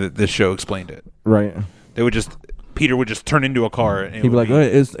the way that this show explained it. Right. Peter would just turn into a car. And he'd be like,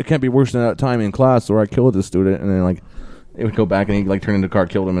 it can't be worse than that time in class where I killed the student. And then like it would go back and he'd like turn into a car,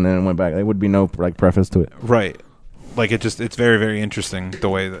 killed him, and then it went back. There would be no like preface to it. Right. Like it's very, very interesting the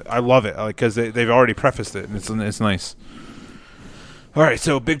way that I love it. Like because they've already prefaced it and it's nice. All right,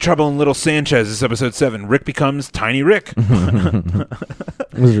 so Big Trouble in Little Sanchez is episode 7. Rick becomes Tiny Rick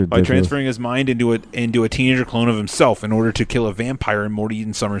by transferring his mind into a teenager clone of himself in order to kill a vampire in Morty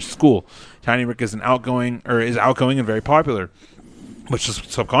and Summer's school. Tiny Rick is outgoing and very popular, which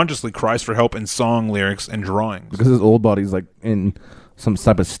subconsciously cries for help in song lyrics and drawings. Because his old body's like in some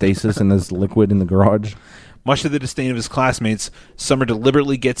type of stasis in this liquid in the garage. Much to the disdain of his classmates, Summer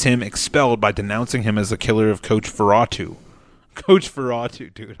deliberately gets him expelled by denouncing him as the killer of Coach Ferratu. Coach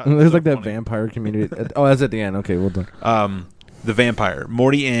Ferratu, dude. There's like that vampire community. Oh, that's at the end. Okay, well done. The vampire.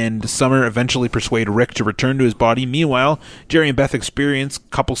 Morty and Summer eventually persuade Rick to return to his body. Meanwhile, Jerry and Beth experience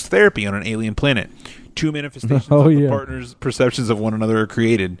couples therapy on an alien planet. 2 manifestations of the partners' perceptions of one another are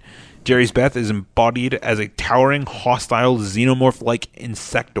created. Jerry's Beth is embodied as a towering, hostile, xenomorph-like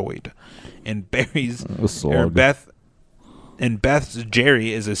insectoid. And Beth's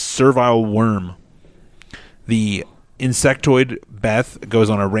Jerry is a servile worm. The insectoid Beth goes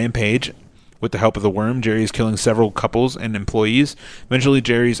on a rampage. With the help of the worm, Jerry is killing several couples and employees. Eventually,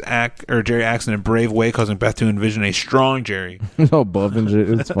 Jerry acts in a brave way, causing Beth to envision a strong Jerry. Oh, buff and shit.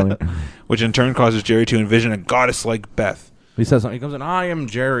 It's funny. Which in turn causes Jerry to envision a goddess like Beth. He says something. He comes in, "I am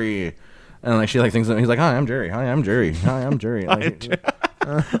Jerry," and like she like thinks he's like, "Hi, I'm Jerry. Hi, I'm Jerry. Hi, I'm Jerry."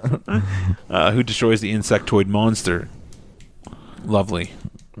 Who destroys the insectoid monster? Lovely.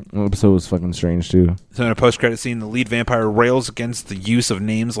 The episode was fucking strange too. So in a post-credit scene, the lead vampire rails against the use of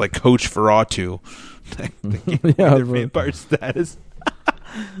names like Coach Ferratu. Their vampire status.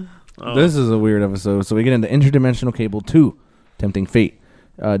 This is a weird episode. So we get into Interdimensional Cable 2, Tempting Fate.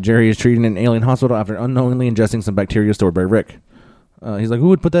 Jerry is treated in an alien hospital after unknowingly ingesting some bacteria stored by Rick. He's like, "Who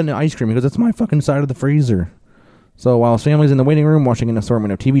would put that in ice cream?" He goes, "That's my fucking side of the freezer." So while his family's in the waiting room watching an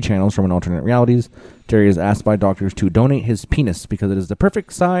assortment of TV channels from an alternate realities, Jerry is asked by doctors to donate his penis because it is the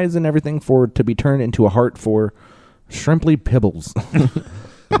perfect size and everything for it to be turned into a heart for Shrimply Pibbles,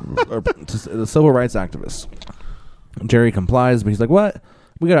 the civil rights activists. Jerry complies, but he's like, "What?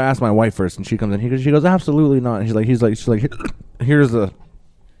 We gotta ask my wife first." And she comes in. She goes, "Absolutely not." And she's like, "Here's the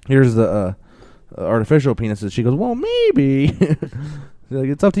artificial penises." She goes, "Well, maybe." Like,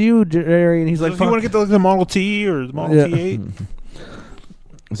 "It's up to you, Jerry." And he's like, "If you want to get the Model T or the Model T8."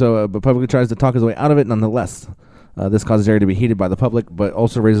 So, but publicly tries to talk his way out of it nonetheless. This causes Jerry to be heated by the public, but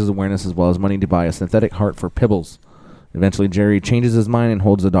also raises awareness as well as money to buy a synthetic heart for Pibbles. Eventually, Jerry changes his mind and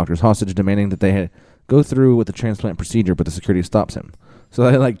holds the doctors hostage, demanding that they go through with the transplant procedure, but the security stops him. So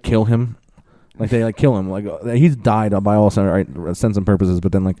they, kill him. They kill him. He's died by all sense and purposes,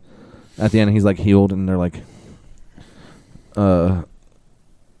 but then, at the end, he's, healed, and they're,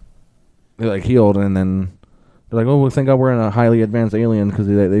 healed, and then they're like, "Oh, well, thank God we're in a highly advanced alien," because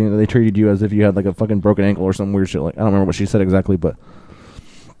they treated you as if you had a fucking broken ankle or some weird shit. I don't remember what she said exactly, but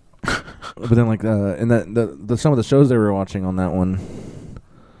then in that some of the shows they were watching on that one,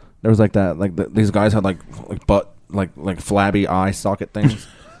 there was these guys had butt flabby eye socket things,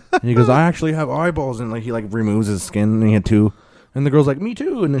 and he goes, "I actually have eyeballs," and he removes his skin, and he had 2, and the girl's like, "Me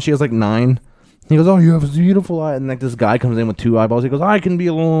too," and then she has 9. He goes, "Oh, you have a beautiful eye," and this guy comes in with 2 eyeballs. He goes, "I can be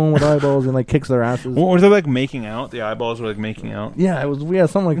alone with eyeballs," and kicks their asses. What was it making out? The eyeballs were making out. Yeah, it was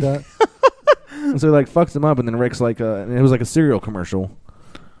something like that. And so he fucks him up, and then Rick's and it was a cereal commercial,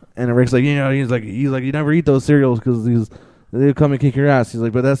 and Rick's he's like you never eat those cereals because they'll come and kick your ass. He's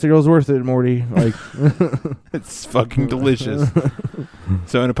like, "But that cereal's worth it, Morty." It's fucking delicious.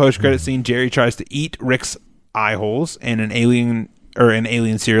 So in a post-credit scene, Jerry tries to eat Rick's eye holes and an alien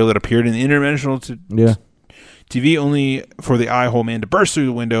cereal that appeared in the interdimensional TV, only for the eye hole man to burst through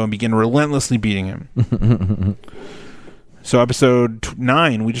the window and begin relentlessly beating him. So episode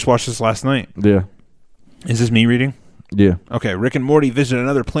 9, we just watched this last night. Yeah. Is this me reading? Yeah. Okay, Rick and Morty visit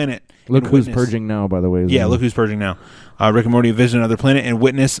another planet. Look who's purging now, by the way. Yeah, look who's purging now. Rick and Morty visit another planet and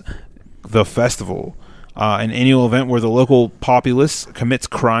witness the festival, an annual event where the local populace commits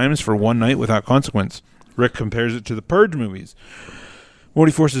crimes for one night without consequence. Rick compares it to the Purge movies.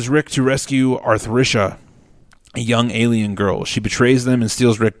 Morty forces Rick to rescue Arthricia, a young alien girl. She betrays them and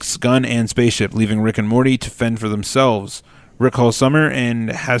steals Rick's gun and spaceship, leaving Rick and Morty to fend for themselves. Rick calls Summer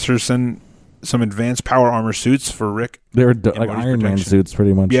and has her send some advanced power armor suits for Rick. They were Iron Man suits,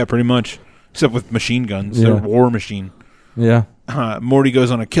 pretty much. Yeah, pretty much. Except with machine guns. Yeah. They're war machine. Yeah. Morty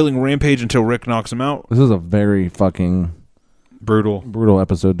goes on a killing rampage until Rick knocks him out. This is a very fucking brutal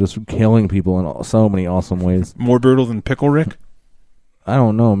episode, just killing people in so many awesome ways. More brutal than Pickle Rick? I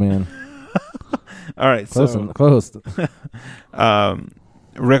don't know, man. All right, close.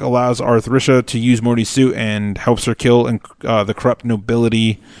 Rick allows Arthricia to use Morty's suit and helps her kill the corrupt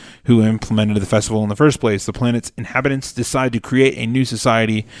nobility who implemented the festival in the first place. The planet's inhabitants decide to create a new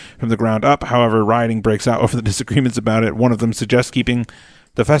society from the ground up. However, rioting breaks out over the disagreements about it. One of them suggests keeping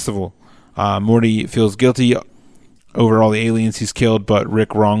the festival. Morty feels guilty over all the aliens he's killed, but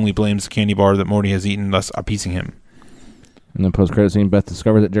Rick wrongly blames the candy bar that Morty has eaten, thus appeasing him. In the post-credit scene, Beth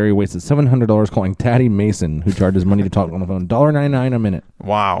discovers that Jerry wasted $700 calling Tatty Mason, who charges money to talk on the phone. $1.99 a minute.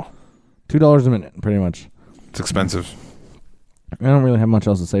 Wow. $2 a minute, pretty much. It's expensive. I don't really have much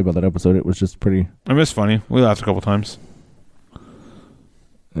else to say about that episode. It was just pretty... I mean, it's funny. We laughed a couple times.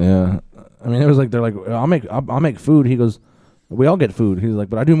 Yeah. I mean, it was like, they're like, I'll make food. He goes, we all get food. He's like,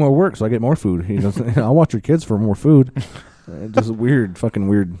 but I do more work, so I get more food. He goes, I'll watch your kids for more food. Just weird, fucking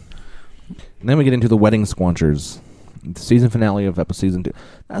weird. And then we get into the Wedding Squanchers. The season finale of season 2.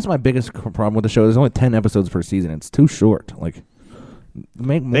 That's my biggest problem with the show. There's only 10 episodes per season. It's too short. Like,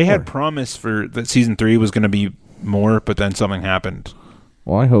 make more. They had promise for that season 3 was going to be more, but then something happened.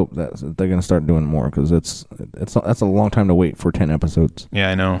 Well, I hope that they're going to start doing more, because that's a long time to wait for 10 episodes.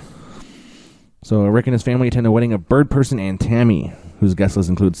 Yeah, I know. So Rick and his family attend the wedding of Bird Person and Tammy, whose guest list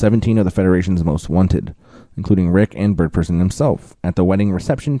includes 17 of the Federation's most wanted, including Rick and Bird Person himself. At the wedding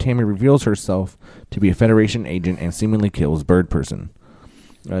reception, Tammy reveals herself to be a Federation agent and seemingly kills Bird Person.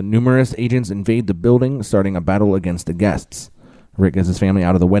 Numerous agents invade the building, starting a battle against the guests. Rick gets his family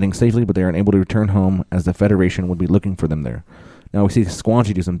out of the wedding safely, but they are unable to return home as the Federation would be looking for them there. Now we see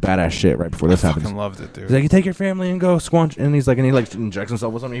Squanchy do some badass shit right before this happens. I fucking loved it, dude. He's like, you take your family and go, Squanch. And he injects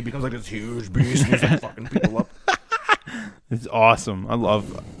himself with something. He becomes like this huge beast and he's like fucking people up. It's awesome. I love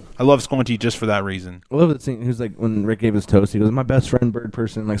Squanchy just for that reason. I love that scene. He was like, when Rick gave his toast, he goes, my best friend, Bird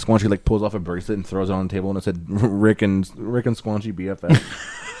Person. Like, Squanchy like pulls off a bracelet and throws it on the table, and it said Rick and Squanchy BFF.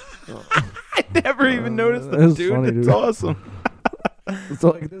 I never even noticed that, dude. Funny, It's awesome. So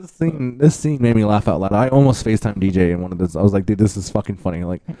like this scene made me laugh out loud. I almost FaceTimed DJ in one of this. I was like, dude, this is fucking funny.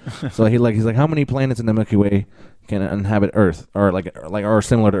 Like, so he's like, how many planets in the Milky Way can inhabit Earth, or like are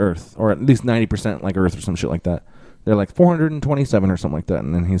similar to Earth, or at least 90% like Earth, or some shit like that? They're like 427 or something like that.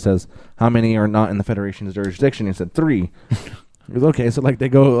 And then he says, how many are not in the Federation's jurisdiction? He said 3. He goes, okay, so like they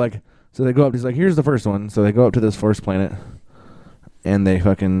go up. He's like, here's the first one. So they go up to this first planet, and they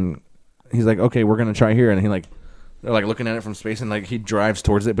fucking. He's like, okay, we're gonna try here, and they're like looking at it from space, and like he drives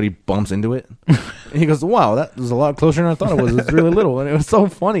towards it, but he bumps into it. And he goes, wow, that was a lot closer than I thought it was. It's really little, and it was so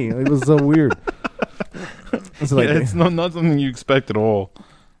funny. It was so weird. So like, it's not something you expect at all.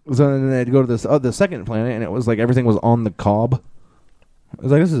 So then they'd go to this the second planet, and it was like everything was on the cob. It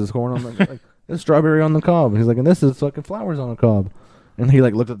was like, this is corn on the like this strawberry on the cob. He's like, and this is fucking flowers on the cob. And he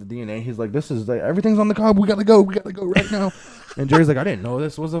like looked at the DNA. He's like, this is like, everything's on the cob. We gotta go right now. And Jerry's like, I didn't know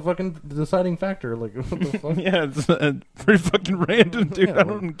this was a fucking deciding factor. Like, what the fuck? Yeah, it's pretty fucking random, dude. Yeah, I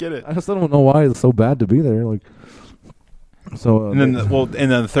don't get it. I just don't know why it's so bad to be there. Like, so and then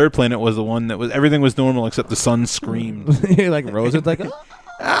the third planet was the one that was everything was normal except the sun screamed. he like rose. It's like,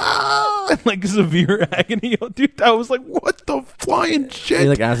 like severe agony. Oh, dude, I was like, what the flying shit? he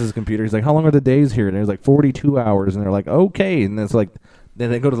like asks his computer. He's like, how long are the days here? And there's like 42 hours. And they're like, okay. And it's like,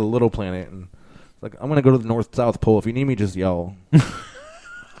 then they go to the little planet and. Like, I'm gonna go to the North-South Pole. If you need me, just yell.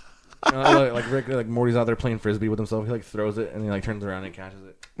 Like Rick, like Morty's out there playing frisbee with himself. He like throws it and he like turns around and catches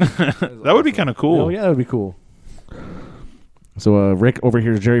it. That would be kind of cool. Oh yeah, that would be cool. So Rick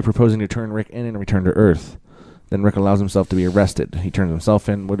overhears Jerry proposing to turn Rick in and return to Earth. Then Rick allows himself to be arrested. He turns himself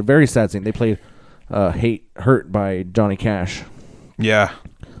in with a very sad scene. They played "Hurt" by Johnny Cash. Yeah.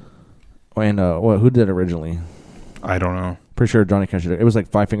 And who did it originally? I don't know. Pretty sure Johnny Cash did it. It was like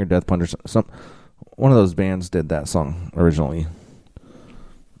Five Finger Death Punch or one of those bands did that song originally.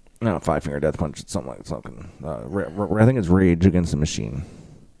 Not Five Finger Death Punch. It's something. I think it's Rage Against the Machine.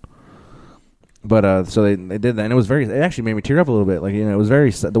 But so they did that, and it actually made me tear up a little bit. Like, it was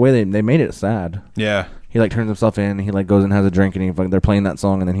very sad. The way they made it sad. Yeah. He like turns himself in. He like goes and has a drink, and they're playing that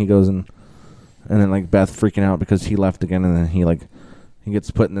song, and then he goes and then like Beth freaking out because he left again, and then he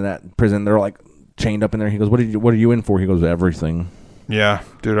gets put into that prison. They're like chained up in there. He goes, "What are you in for?" He goes, "Everything." Yeah,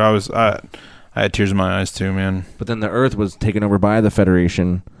 dude, I had tears in my eyes too, man. But then the Earth was taken over by the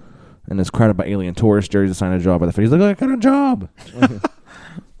Federation, and is crowded by alien tourists. Jerry's assigned a job by the Federation. He's like, "I got a job."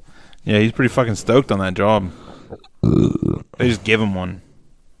 Yeah, he's pretty fucking stoked on that job. They just give him one.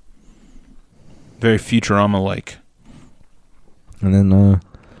 Very Futurama-like. And then,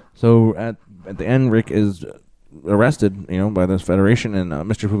 so at the end, Rick is arrested, by the Federation and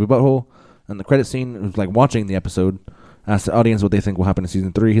Mr. Poopy Butthole. And the credit scene was like watching the episode. Asked the audience what they think will happen in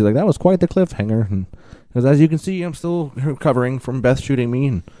season 3. He's like, "That was quite the cliffhanger." And because as you can see, I'm still recovering from Beth shooting me.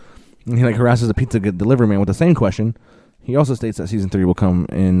 And he like harasses the pizza delivery man with the same question. He also states that season 3 will come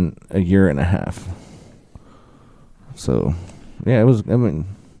in a year and a half. So, yeah, it was. I mean,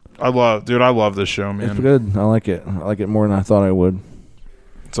 I love this show, man. it's good. I like it. I like it more than I thought I would.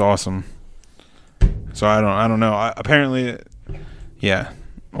 It's awesome. So I don't know. Apparently, yeah.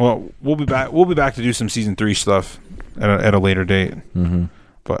 Well, we'll be back. We'll be back to do some season 3 stuff at a later date. Mm-hmm.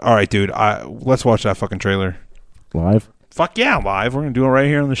 But all right, dude. Let's watch that fucking trailer. Live? Fuck yeah, live. We're gonna do it right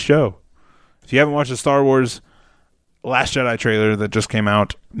here on the show. If you haven't watched the Star Wars Last Jedi trailer that just came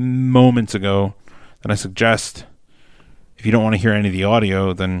out moments ago, then I suggest, if you don't want to hear any of the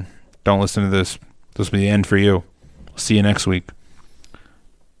audio, then don't listen to this. This will be the end for you. See you next week.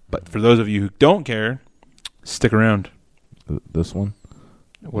 But for those of you who don't care, stick around. This one?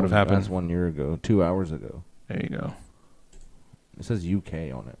 What would have happened? That's 1 year ago. 2 hours ago. There you go. It says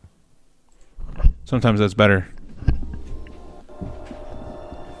UK on it. Sometimes that's better.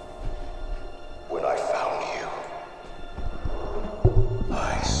 When I found you,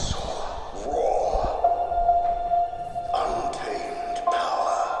 I saw raw, untamed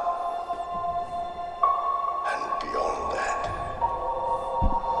power. And beyond that,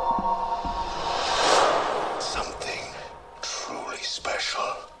 something truly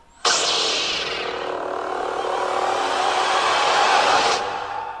special.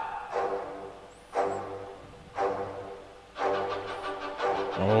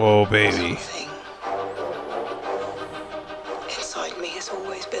 Oh, baby. Something inside me has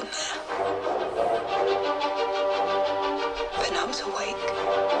always been there. But now it's awake.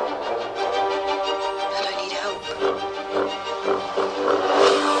 And I need help.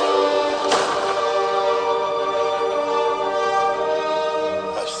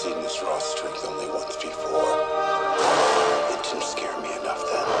 I've seen this raw strength only once before. It didn't scare me enough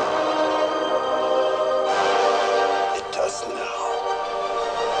then. It does now.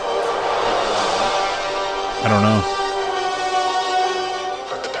 I don't know.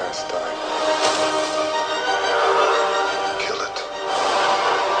 Let the past die. Kill it.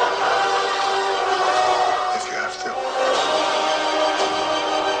 If you have to.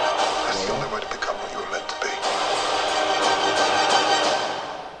 That's the only way to become what you were meant to be.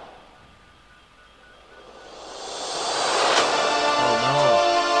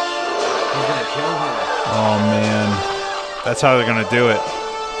 He's going to kill him. Oh, man. That's how they're going to do it.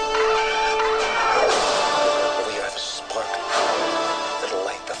 Whether you have a spark that'll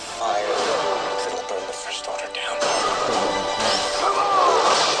light the fire that'll burn the First Order down.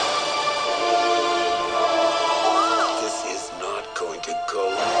 This is not going to go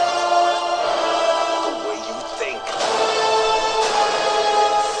the way you think.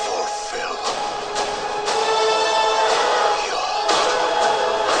 Fulfill your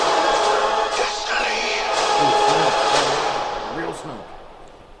destiny. Real smoke.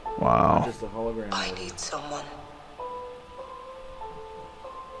 Wow. Just a hologram. I need someone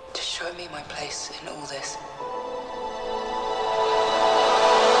to show me my place in all this.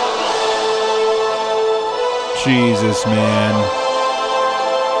 Jesus, man.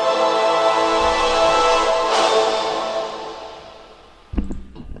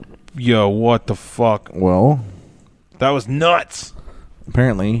 Yo, what the fuck? Well, That was nuts.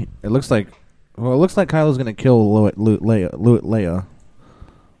 apparently, it looks like Kylo's going to kill Leia.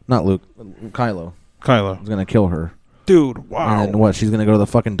 Not Luke. Kylo. Kylo. He's going to kill her. Dude, wow. And what, she's going to go to the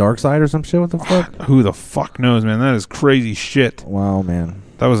fucking dark side or some shit? What the fuck? Who the fuck knows, man? That is crazy shit. Wow, man.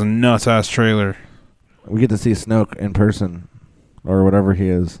 That was a nuts-ass trailer. We get to see Snoke in person. Or whatever he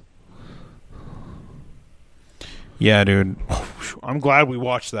is. Yeah, dude. I'm glad we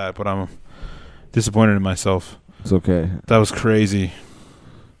watched that, but I'm disappointed in myself. It's okay. That was crazy.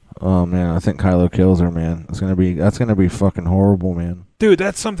 Oh, man. I think Kylo kills her, man. That's gonna be fucking horrible, man. Dude,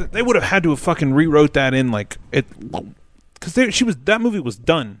 that's something they would have had to have fucking rewrote that in, like it, because that movie was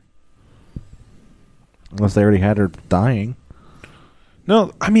done. Unless they already had her dying.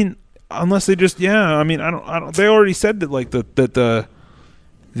 No, I mean, unless they just I mean, I don't. They already said that like the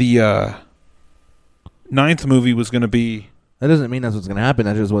ninth movie was going to be. That doesn't mean that's what's gonna happen.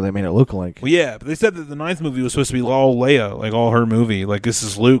 That's just what they made it look like. Well, yeah, but they said that the ninth movie was supposed to be all Leia, like all her movie. Like this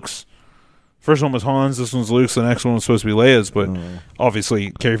is Luke's. First one was Han's. This one's Luke's. The next one was supposed to be Leia's, but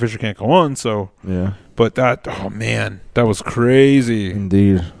obviously Carrie Fisher can't go on. So Yeah. but that, oh man, that was crazy.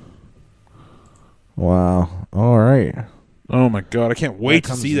 Indeed. Wow. All right. Oh my god, I can't wait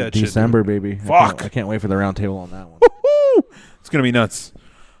to see that December, shit. baby. Fuck. I can't wait for the round table on that one. Woo! It's gonna be nuts.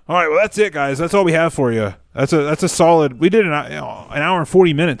 All right, well that's it, guys. That's all we have for you. That's a solid. We did an hour and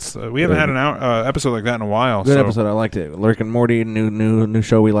 40 minutes. We haven't had an hour episode like that in a while. Good so. episode. I liked it. Rick and Morty, new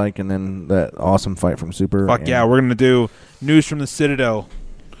show we like, and then that awesome fight from Super. Fuck yeah, we're gonna do news from the Citadel.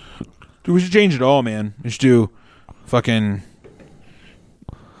 Dude, we should change it all, man. We should do Fucking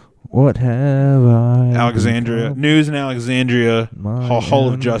What have I? Alexandria. become? News in Alexandria. My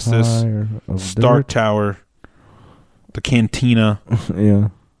Hall of Justice. empire of Stark dirt. Tower. The Cantina. Yeah.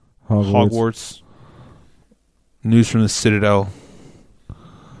 Hogwarts. News from the Citadel.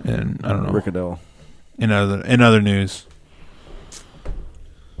 And I don't know. Rickadell. In other news.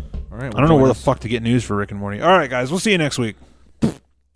 All right. I don't know where the fuck to get news for Rick and Morty. All right, guys. We'll see you next week.